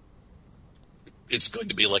 It's going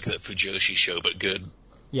to be like that Fujoshi show, but good.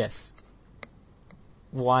 Yes.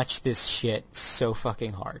 Watch this shit so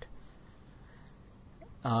fucking hard.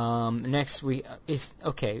 Next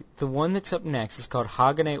the one that's up next is called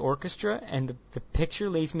Hagane Orchestra, and the picture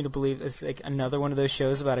leads me to believe it's like another one of those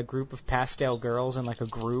shows about a group of pastel girls in like a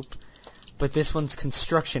group, but this one's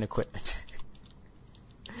construction equipment.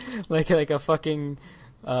 like a fucking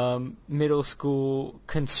middle school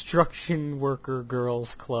construction worker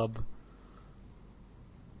girls club.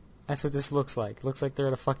 That's what this looks like. It looks like they're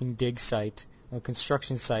at a fucking dig site, a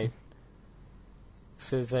construction site.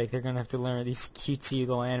 So it's like they're going to have to learn, these cutesy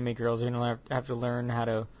little anime girls are going to have to learn how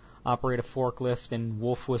to operate a forklift and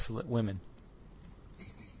wolf whistle at women.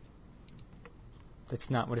 That's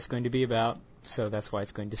not what it's going to be about, so that's why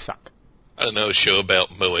it's going to suck. I don't know, a show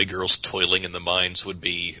about Moe girls toiling in the mines would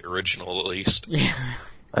be original at least. Yeah.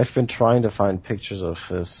 I've been trying to find pictures of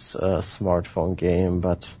this smartphone game,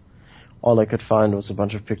 but all I could find was a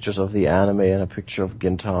bunch of pictures of the anime and a picture of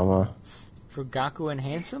Gintama. For Gaku and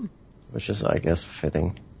Handsome? Which is, I guess,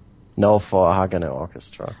 fitting. No, for Hagane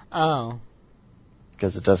Orchestra. Oh.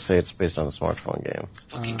 Because it does say it's based on a smartphone game.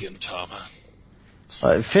 Fucking Gintama.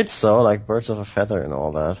 It fits, though, like Birds of a Feather and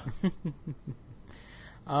all that.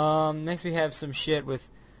 Next we have some shit with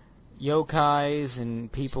yokais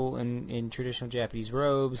and people in traditional Japanese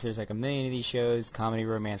robes. There's like a million of these shows. Comedy,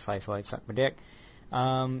 romance, slice of life, suck my dick.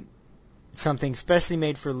 Something specially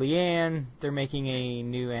made for Leanne. They're making a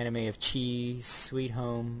new anime of Chi, Sweet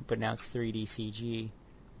Home, but now it's 3D CG.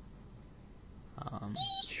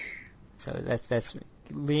 So that's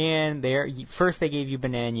Leanne. First they gave you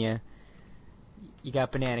Banana. You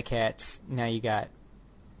got Banana Cats. Now you got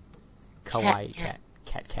Kawaii Cat.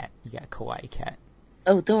 Cat. You got Kawaii Cat.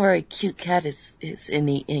 Oh, don't worry. Cute Cat is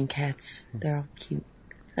in cats. They're all cute.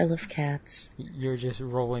 I love cats. You're just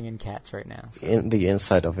rolling in cats right now. So. The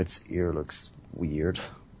inside of its ear looks weird.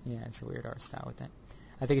 Yeah, it's a weird art style with that.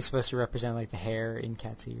 I think it's supposed to represent like the hair in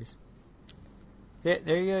cat's ears. There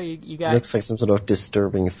you go. You got. It looks like some sort of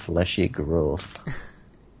disturbing fleshy growth.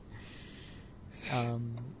 There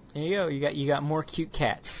you go. You got more cute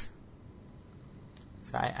cats.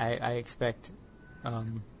 So I expect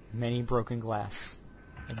many broken glass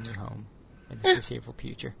in your home in the foreseeable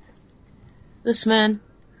future. This man.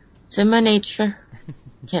 It's in my nature.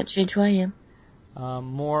 Can't change who I am.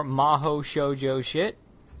 More Maho Shoujo shit.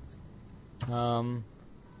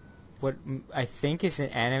 What I think is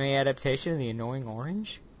an anime adaptation of The Annoying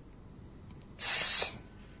Orange.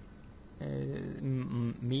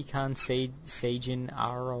 Mikan Seijin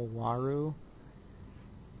Arawaru.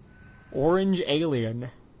 Orange Alien.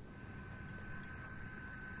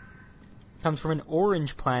 Comes from an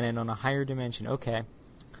orange planet on a higher dimension. Okay.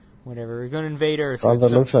 Whatever. We're going to invade Earth. Oh,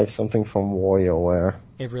 that looks like something from WarioWare.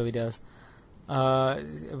 It really does.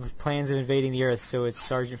 With plans of invading the Earth, so it's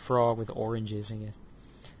Sergeant Frog with oranges, I guess.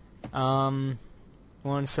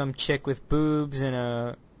 Want some chick with boobs and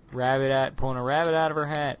a rabbit pulling a rabbit out of her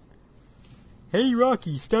hat. Hey,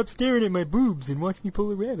 Rocky, stop staring at my boobs and watch me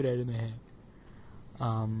pull a rabbit out of my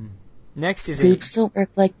hat. Next is boobs don't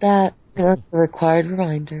work like that. They're a required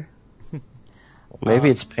reminder.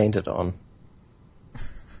 Maybe it's painted on.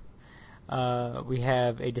 We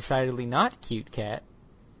have a decidedly not cute cat.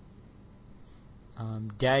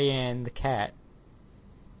 Diane the cat.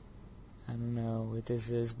 I don't know what this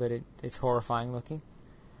is, but it's horrifying looking.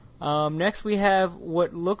 Next we have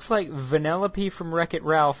what looks like Vanellope from Wreck-It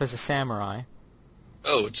Ralph as a samurai.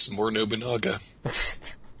 Oh, it's more Nobunaga.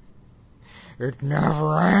 It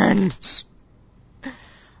never ends!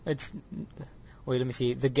 Wait, let me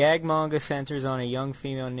see. The gag manga centers on a young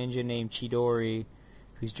female ninja named Chidori,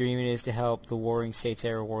 whose dream it is to help the warring states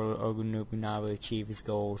era warlord Oda Nobunaga achieve his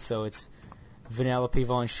goals. So it's Vanellope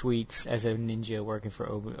von Schweetz as a ninja working for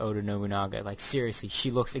Oda Nobunaga. Like, seriously, she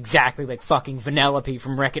looks exactly like fucking Vanellope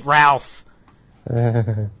from Wreck-It Ralph!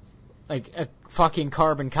 Like a fucking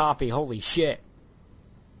carbon copy, holy shit.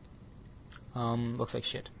 Looks like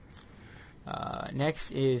shit.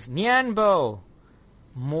 Next is Nyanbo.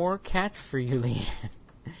 More cats for you, Leanne.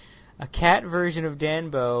 A cat version of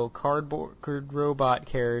Danbo, cardboard robot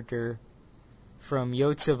character from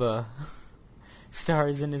Yotsuba,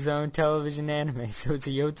 stars in his own television anime, so it's a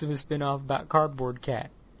Yotsuba spin-off about Cardboard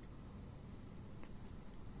Cat.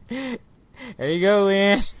 There you go,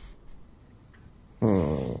 Leanne.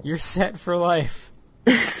 You're set for life.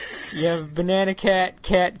 You have Banana Cat,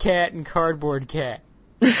 Cat, and Cardboard Cat.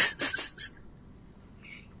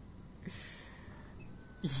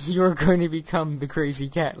 You're going to become the crazy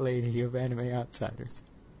cat lady of Anime Outsiders.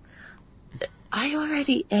 I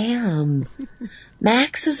already am.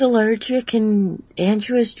 Max is allergic and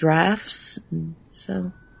Andrew is drafts,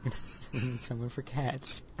 so We need someone for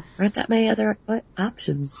cats. aren't that many other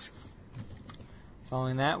options?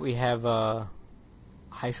 Following that, we have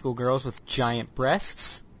high school girls with giant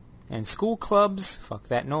breasts and school clubs. Fuck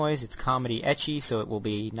that noise. It's comedy ecchi, so it will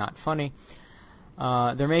be not funny.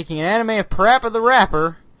 They're making an anime of Parappa the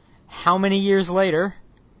Rapper. How many years later?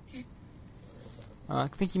 I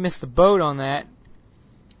think you missed the boat on that.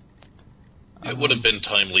 It would have been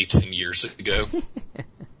timely 10 years ago.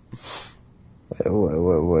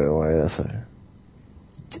 Wait a second.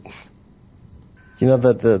 You know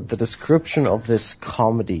that the description of this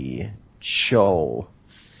comedy show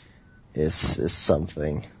is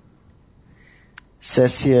something.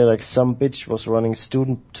 Says here, like, some bitch was running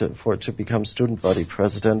to become student body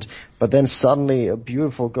president, but then suddenly a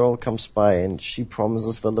beautiful girl comes by and she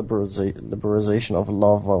promises the liberation of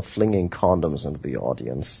love while flinging condoms into the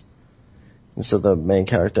audience. And so the main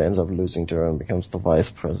character ends up losing to her and becomes the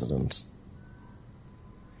vice president.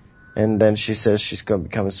 And then she says she's going to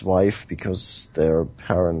become his wife because their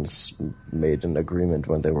parents made an agreement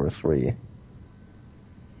when they were 3.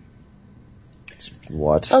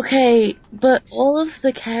 What? Okay, but all of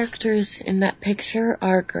the characters in that picture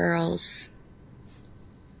are girls.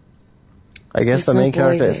 I guess There's the no main boy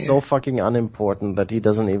character is there. so fucking unimportant that he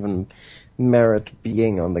doesn't even merit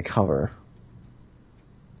being on the cover.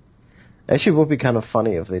 Actually, it would be kind of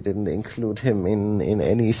funny if they didn't include him in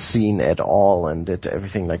any scene at all and did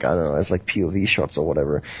everything like, I don't know, as like POV shots or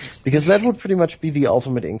whatever. Because that would pretty much be the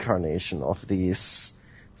ultimate incarnation of these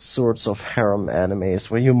sorts of harem animes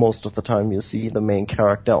where most of the time you see the main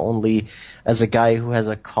character only as a guy who has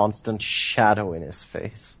a constant shadow in his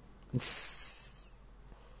face. Looks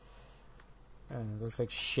like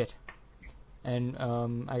shit. And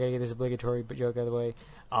I gotta get this obligatory joke out of the way.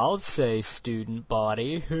 I'll say student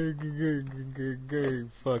body.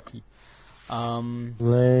 Fuck you.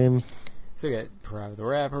 Lame. So we got Parappa the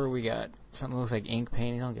Rapper. We got something that looks like ink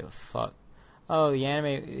paintings. I don't give a fuck. Oh, the anime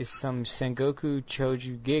is some Sengoku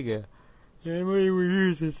Choju Giga. The anime we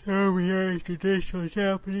use is so many traditional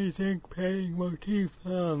Japanese ink painting motif.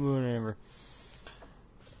 Whatever.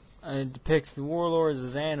 It depicts the warlords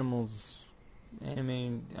as animals.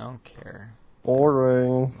 Anime, I don't care.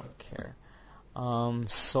 Boring. I don't care.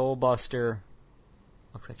 Soul Buster.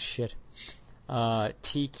 Looks like shit.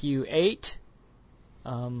 TQ8.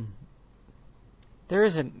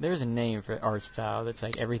 There's a name for art style that's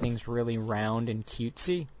like everything's really round and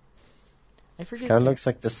cutesy. I forget. Kind of looks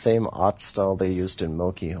like the same art style they used in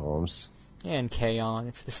Milky Homes. Yeah, and K-On!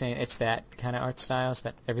 It's the same. It's that kind of art style. It's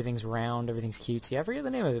that everything's round, everything's cutesy. I forget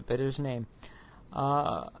the name of it, but there's a name.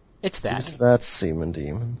 It's that. Who's that Seaman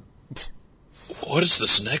Demon? What is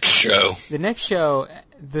this next show? The next show,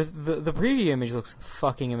 the preview image looks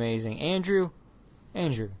fucking amazing. Andrew,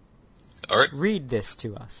 Alright. read this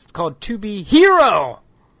to us. It's called To Be Hero!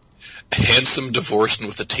 Handsome, divorced, and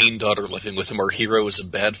with a teen daughter living with him, our hero is a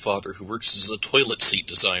bad father who works as a toilet seat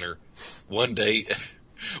designer. One day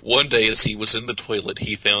as he was in the toilet,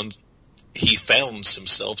 he found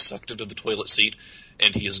himself sucked into the toilet seat,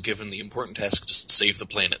 and he is given the important task to save the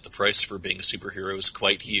planet. The price for being a superhero is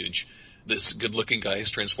quite huge. This good-looking guy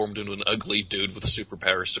is transformed into an ugly dude with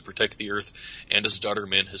superpowers to protect the Earth, and his daughter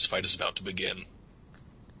Min, his fight is about to begin.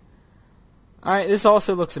 Alright, this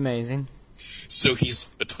also looks amazing. So he's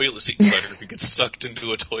a toilet seat designer who gets sucked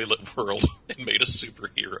into a toilet world and made a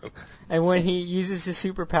superhero. And when he uses his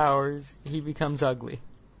superpowers, he becomes ugly.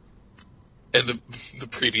 And the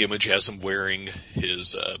preview image has him wearing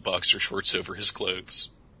his boxer shorts over his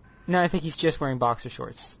clothes. No, I think he's just wearing boxer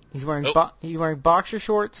shorts. He's wearing Oh. boxer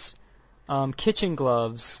shorts, kitchen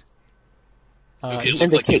gloves. Okay, it and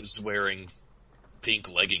looked the like he cape. was wearing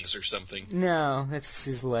pink leggings or something. No, that's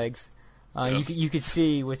his legs. Oh. You could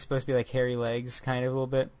see what's supposed to be like hairy legs, kind of a little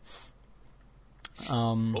bit.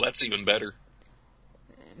 Well, that's even better.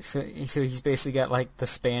 So he's basically got like the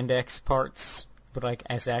spandex parts, but like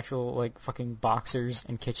as actual like fucking boxers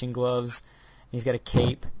and kitchen gloves. He's got a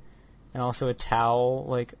cape and also a towel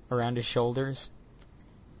like around his shoulders.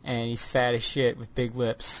 And he's fat as shit with big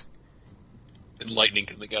lips. And lightning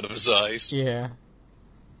coming out of his eyes. Yeah.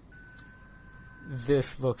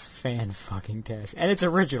 This looks fan-fucking-tastic. And it's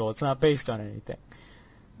original. It's not based on anything.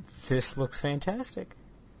 This looks fantastic.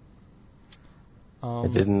 I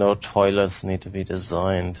didn't know toilets need to be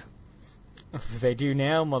designed. They do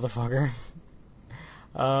now, motherfucker.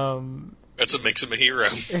 That's what makes him a hero.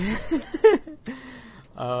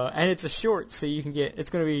 And it's a short, so you can get... It's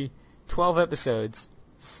going to be 12 episodes.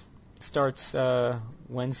 Starts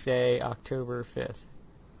Wednesday, October 5th.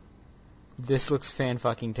 This looks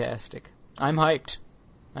fan-fucking-tastic. I'm hyped.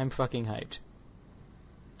 I'm fucking hyped.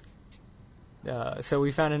 So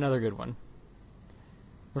we found another good one.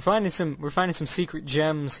 We're finding some secret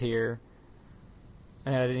gems here.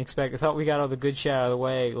 And I didn't expect. I thought we got all the good shit out of the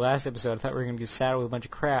way last episode. I thought we were gonna get saddled with a bunch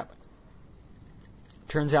of crap.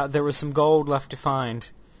 Turns out there was some gold left to find.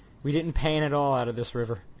 We didn't pan it all out of this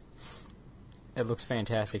river. It looks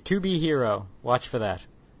fantastic. To Be Hero. Watch for that.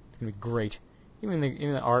 It's gonna be great. Even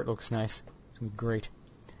the art looks nice. It's gonna be great.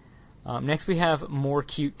 Next we have more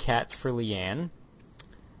cute cats for Leanne.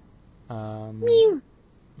 Meow.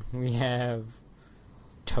 We have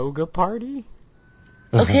Toga Party.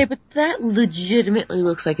 Okay, but that legitimately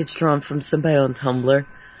looks like it's drawn from somebody on Tumblr.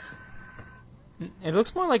 It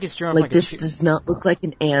looks more like it's drawn Like like this does not look like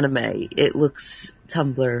an anime. It looks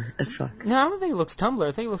Tumblr as fuck. No, I don't think it looks Tumblr.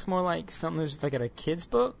 I think it looks more like something that's like at a kid's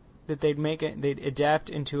book that they'd adapt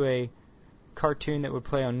into a cartoon that would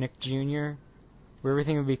play on Nick Jr., where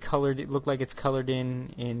everything would be colored. It looked like it's colored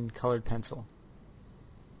in colored pencil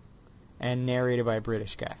and narrated by a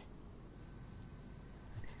British guy.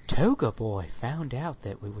 Toga Boy found out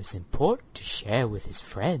that it was important to share with his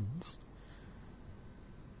friends.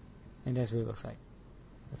 And that's what it looks like.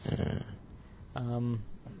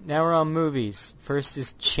 Now we're on movies. First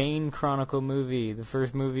is Chain Chronicle movie, the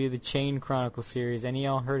first movie of the Chain Chronicle series. Any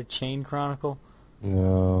of y'all heard of Chain Chronicle?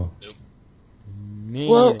 No. Nope. Me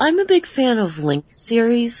Well, neither. I'm a big fan of Link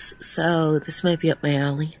series, so this might be up my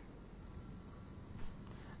alley.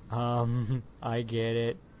 I get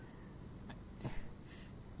it.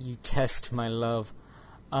 You test my love.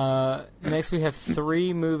 Next we have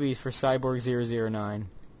 3 movies for Cyborg 009.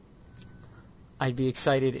 I'd be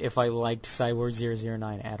excited if I liked Cyborg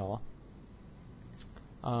 009 at all.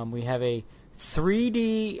 We have a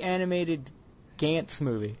 3D animated Gantz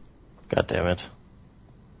movie. God damn it.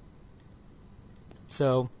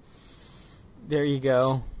 So, there you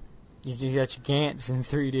go. You got your Gantz in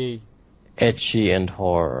 3D. Etchy and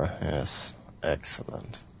horror. Yes.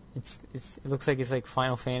 Excellent. It looks like it's like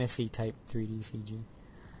Final Fantasy type 3D CG.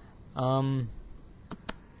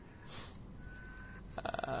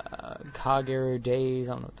 Kagero Days,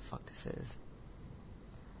 I don't know what the fuck this is.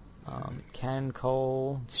 Ken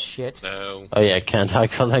Cole, shit. No. Oh yeah,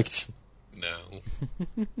 Kantai Collection. No.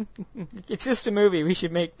 It's just a movie. We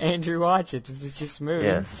should make Andrew watch it. It's just a movie.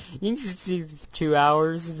 Yes. You can just see 2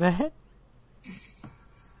 hours of that.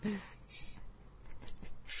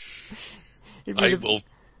 I will.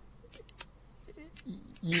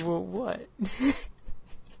 You will what?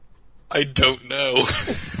 I don't know.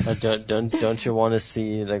 Don't you want to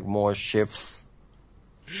see like more ships?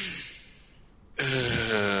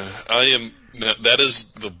 That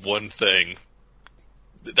is the one thing.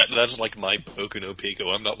 That's like my Boku no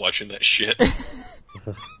Pico. I'm not watching that shit.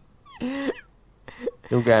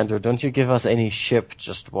 Look, Andrew, don't you give us any ship,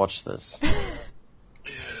 just watch this.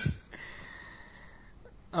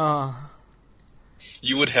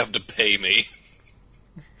 You would have to pay me.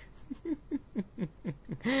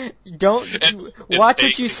 Don't watch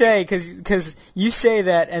what you say, because you say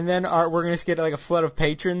that, and then we're gonna get like a flood of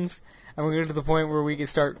patrons, and we're gonna get to the point where we can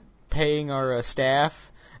start paying our staff.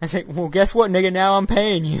 I say, well, guess what, nigga? Now I'm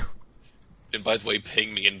paying you. And by the way,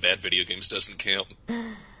 paying me in bad video games doesn't count.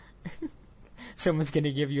 Someone's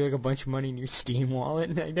gonna give you like a bunch of money in your Steam wallet,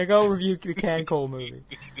 and they go review the Can Cole movie.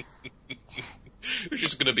 There's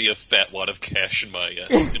just gonna be a fat wad of cash in my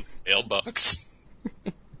mailbox.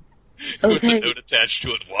 With a note attached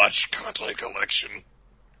to it, watch Kantai Collection.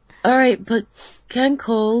 Alright, but Ken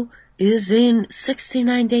Cole is in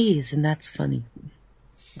 69 days, and that's funny.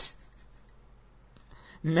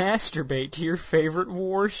 Masturbate to your favorite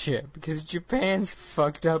warship, because Japan's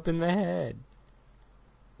fucked up in the head.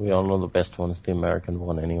 We all know the best one is the American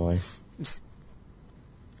one anyway.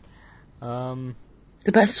 The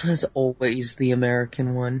best one is always the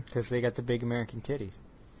American one. Because they got the big American titties.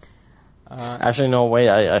 Actually, no, wait,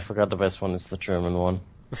 I forgot the best one is the German one.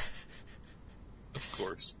 Of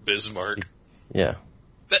course, Bismarck. Yeah.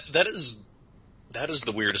 That is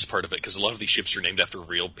the weirdest part of it, because a lot of these ships are named after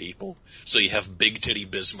real people. So you have Big Titty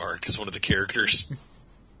Bismarck as one of the characters.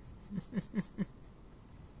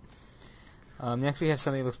 Next we have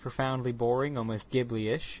something that looks profoundly boring, almost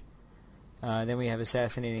Ghibli-ish. Then we have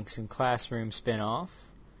Assassinating Some Classroom spin-off.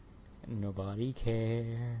 Nobody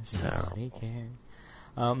cares. Nobody cares.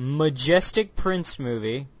 Majestic Prince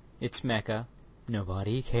movie. It's Mecha.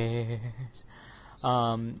 Nobody cares.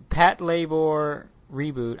 Pat Labor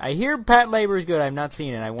reboot. I hear Pat Labor is good. I've not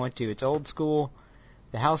seen it. I want to. It's old school.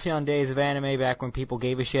 The halcyon days of anime back when people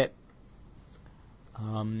gave a shit.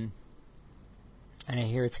 And I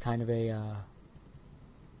hear it's kind of a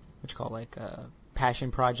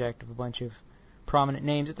passion project of a bunch of prominent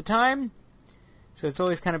names at the time. So it's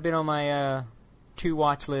always kind of been on my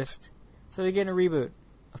to-watch list. So they're getting a reboot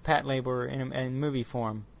of Patlabor in movie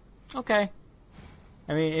form. Okay.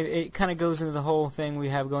 I mean, it kind of goes into the whole thing we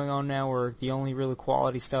have going on now where the only really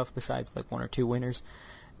quality stuff, besides like one or two winners,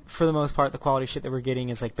 for the most part, the quality shit that we're getting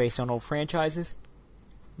is like based on old franchises,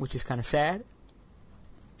 which is kind of sad.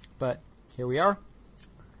 But here we are.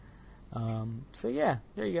 So yeah,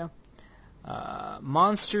 there you go.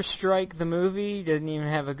 Monster Strike the movie doesn't even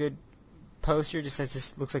have a good poster. Just says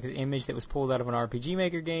this looks like an image that was pulled out of an RPG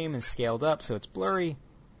Maker game and scaled up, so it's blurry.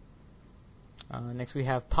 Next we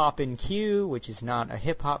have Poppin' Q, which is not a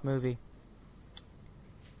hip-hop movie.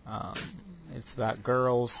 It's about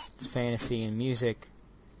girls, it's fantasy and music.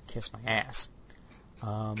 Kiss my ass.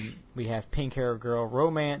 We have Pink Hair Girl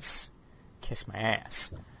Romance. Kiss my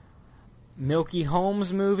ass. Milky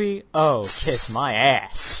Holmes movie. Oh, kiss my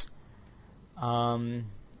ass. The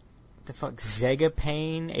fuck?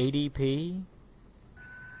 Zegapane ADP?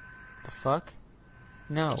 The fuck?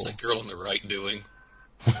 No. What's that girl on the right doing?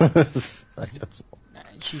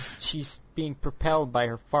 She's being propelled by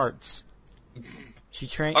her farts. She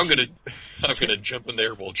trained. I'm gonna jump in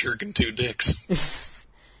there while jerking two dicks.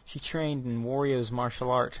 She trained in Wario's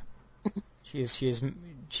martial art. She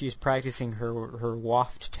is practicing her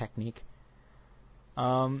waft technique.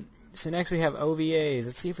 So next we have OVAs.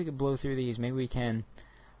 Let's see if we can blow through these. Maybe we can.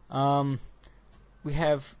 We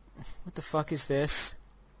have, what the fuck is this?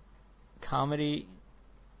 Comedy.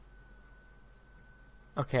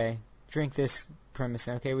 Okay, drink this premise.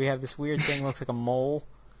 Okay, we have this weird thing. Looks like a mole,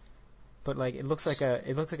 but like it looks like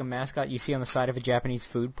a mascot you see on the side of a Japanese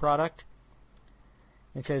food product.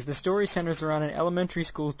 It says the story centers around an elementary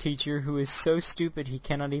school teacher who is so stupid he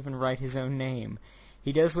cannot even write his own name.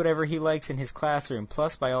 He does whatever he likes in his classroom.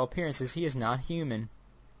 Plus, by all appearances, he is not human.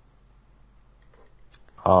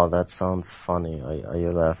 Oh, that sounds funny. Are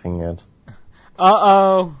you laughing at?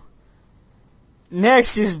 Uh-oh.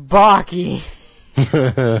 Next is Baki.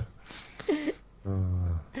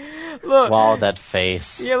 Look. Wow, that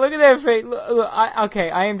face. Yeah, look at that face. Look,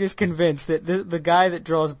 I am just convinced that the guy that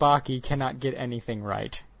draws Baki cannot get anything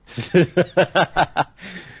right.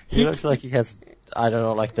 He looks like he has, I don't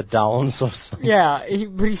know, like the Downs or something. Yeah,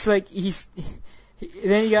 but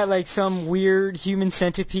then you got like some weird human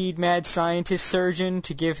centipede mad scientist surgeon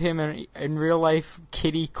to give him in real life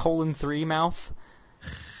kitty 3 mouth.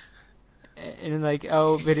 And like,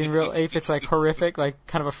 oh, but in real life it's like horrific, like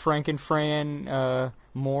kind of a Frankenfran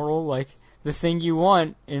moral, like the thing you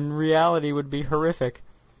want in reality would be horrific.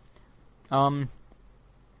 Look,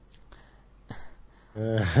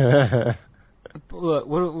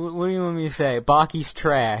 what do you want me to say? Baki's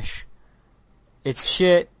trash. It's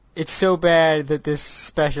shit. It's so bad that this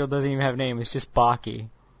special doesn't even have a name. It's just Baki.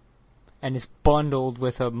 And it's bundled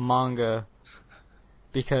with a manga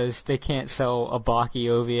because they can't sell a Baki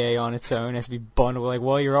OVA on its own. It has to be bundled. Like,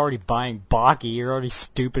 well, you're already buying Baki. You're already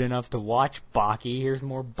stupid enough to watch Baki. Here's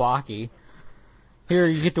more Baki. Here,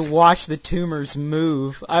 you get to watch the tumors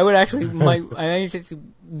move. I would actually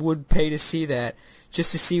would pay to see that,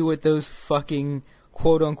 just to see what those fucking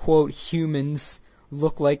quote-unquote humans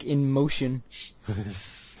look like in motion.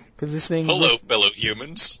 Because this thing... Hello, fellow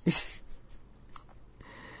humans.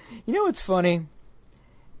 You know what's funny?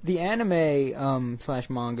 The anime slash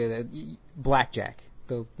manga, Blackjack,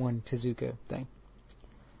 the one Tezuka thing.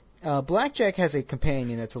 Blackjack has a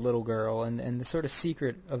companion that's a little girl, and the sort of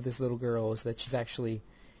secret of this little girl is that she's actually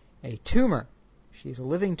a tumor. She's a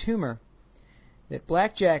living tumor that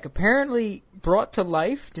Blackjack apparently brought to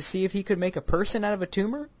life to see if he could make a person out of a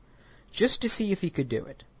tumor, just to see if he could do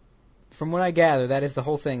it. From what I gather, that is the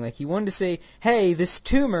whole thing. Like, he wanted to say, hey, this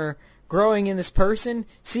tumor growing in this person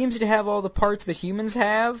seems to have all the parts that humans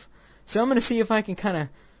have, so I'm going to see if I can kind of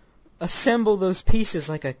assemble those pieces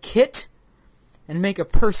like a kit and make a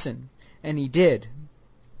person. And he did.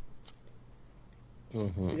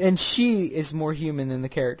 Mm-hmm. And she is more human than the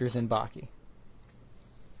characters in Baki.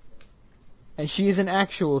 And she is an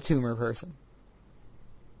actual tumor person.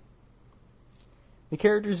 The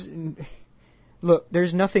characters... Look,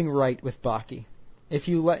 there's nothing right with Baki. If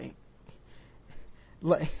you it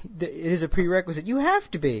is a prerequisite. You have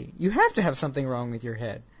to have something wrong with your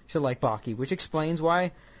head to like Baki, which explains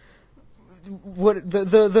why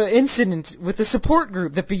the incident with the support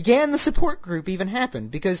group that began the support group even happened,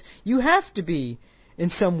 because you have to be in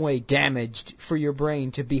some way damaged for your brain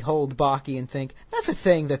to behold Baki and think, that's a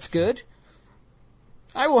thing that's good.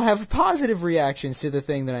 I will have positive reactions to the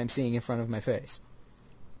thing that I'm seeing in front of my face.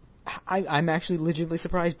 I'm actually legitimately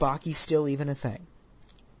surprised Baki's still even a thing.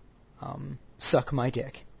 Suck my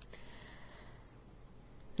dick.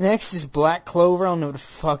 Next is Black Clover. I don't know what the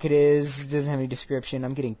fuck it is. It doesn't have any description.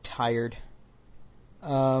 I'm getting tired.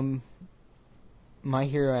 My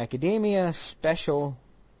Hero Academia special.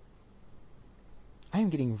 I am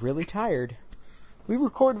getting really tired. We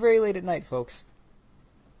record very late at night, folks.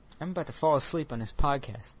 I'm about to fall asleep on this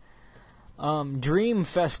podcast. Dream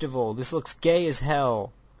Festival. This looks gay as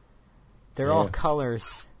hell. They're all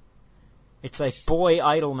colors. It's like Boy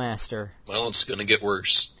Idolmaster. Well, it's going to get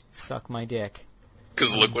worse. Suck my dick.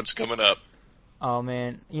 Because look what's coming up. Oh,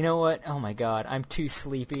 man. You know what? Oh, my God. I'm too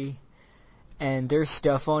sleepy. And there's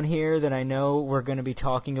stuff on here that I know we're going to be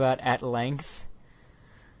talking about at length.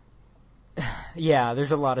 Yeah,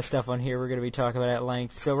 there's a lot of stuff on here we're going to be talking about at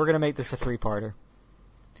length. So we're going to make this a three-parter.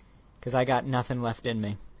 Because I got nothing left in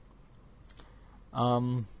me.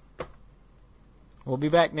 We'll be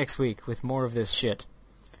back next week with more of this shit.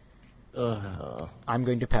 I'm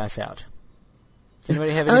going to pass out. Does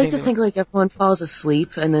anybody have I anything? like to think like everyone falls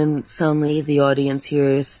asleep and then suddenly the audience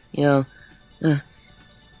hears,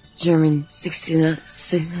 German 60,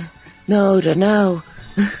 no. Get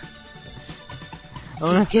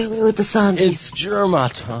away with the Sanjis. It's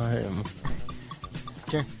Germa time.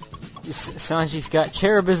 Sanji's got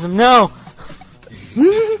cherubism. No!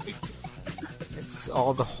 It's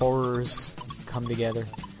all the horrors come together.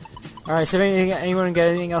 Alright, so anyone got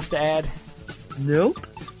anything else to add? Nope.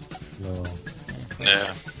 No. Nah.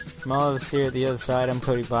 From all of us here at the other side, I'm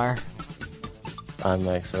Cody Byer. I'm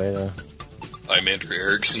Max Vader. I'm Andrew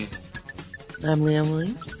Erickson. I'm Liam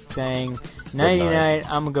Williams. Saying, nighty-night,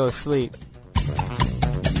 I'm gonna go sleep.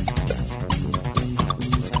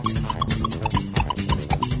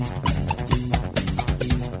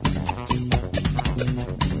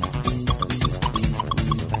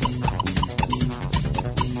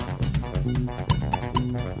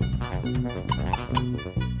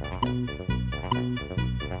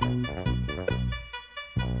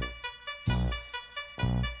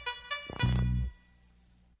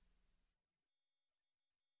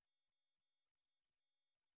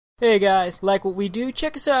 Hey guys, like what we do?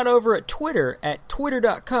 Check us out over at Twitter at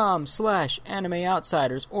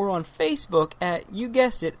twitter.com/animeoutsiders or on Facebook at, you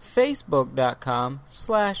guessed it,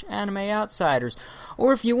 facebook.com/animeoutsiders.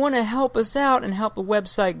 Or if you want to help us out and help the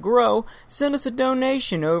website grow, send us a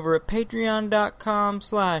donation over at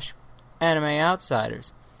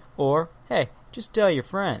patreon.com/animeoutsiders. Or, hey, just tell your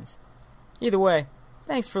friends. Either way,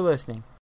 thanks for listening.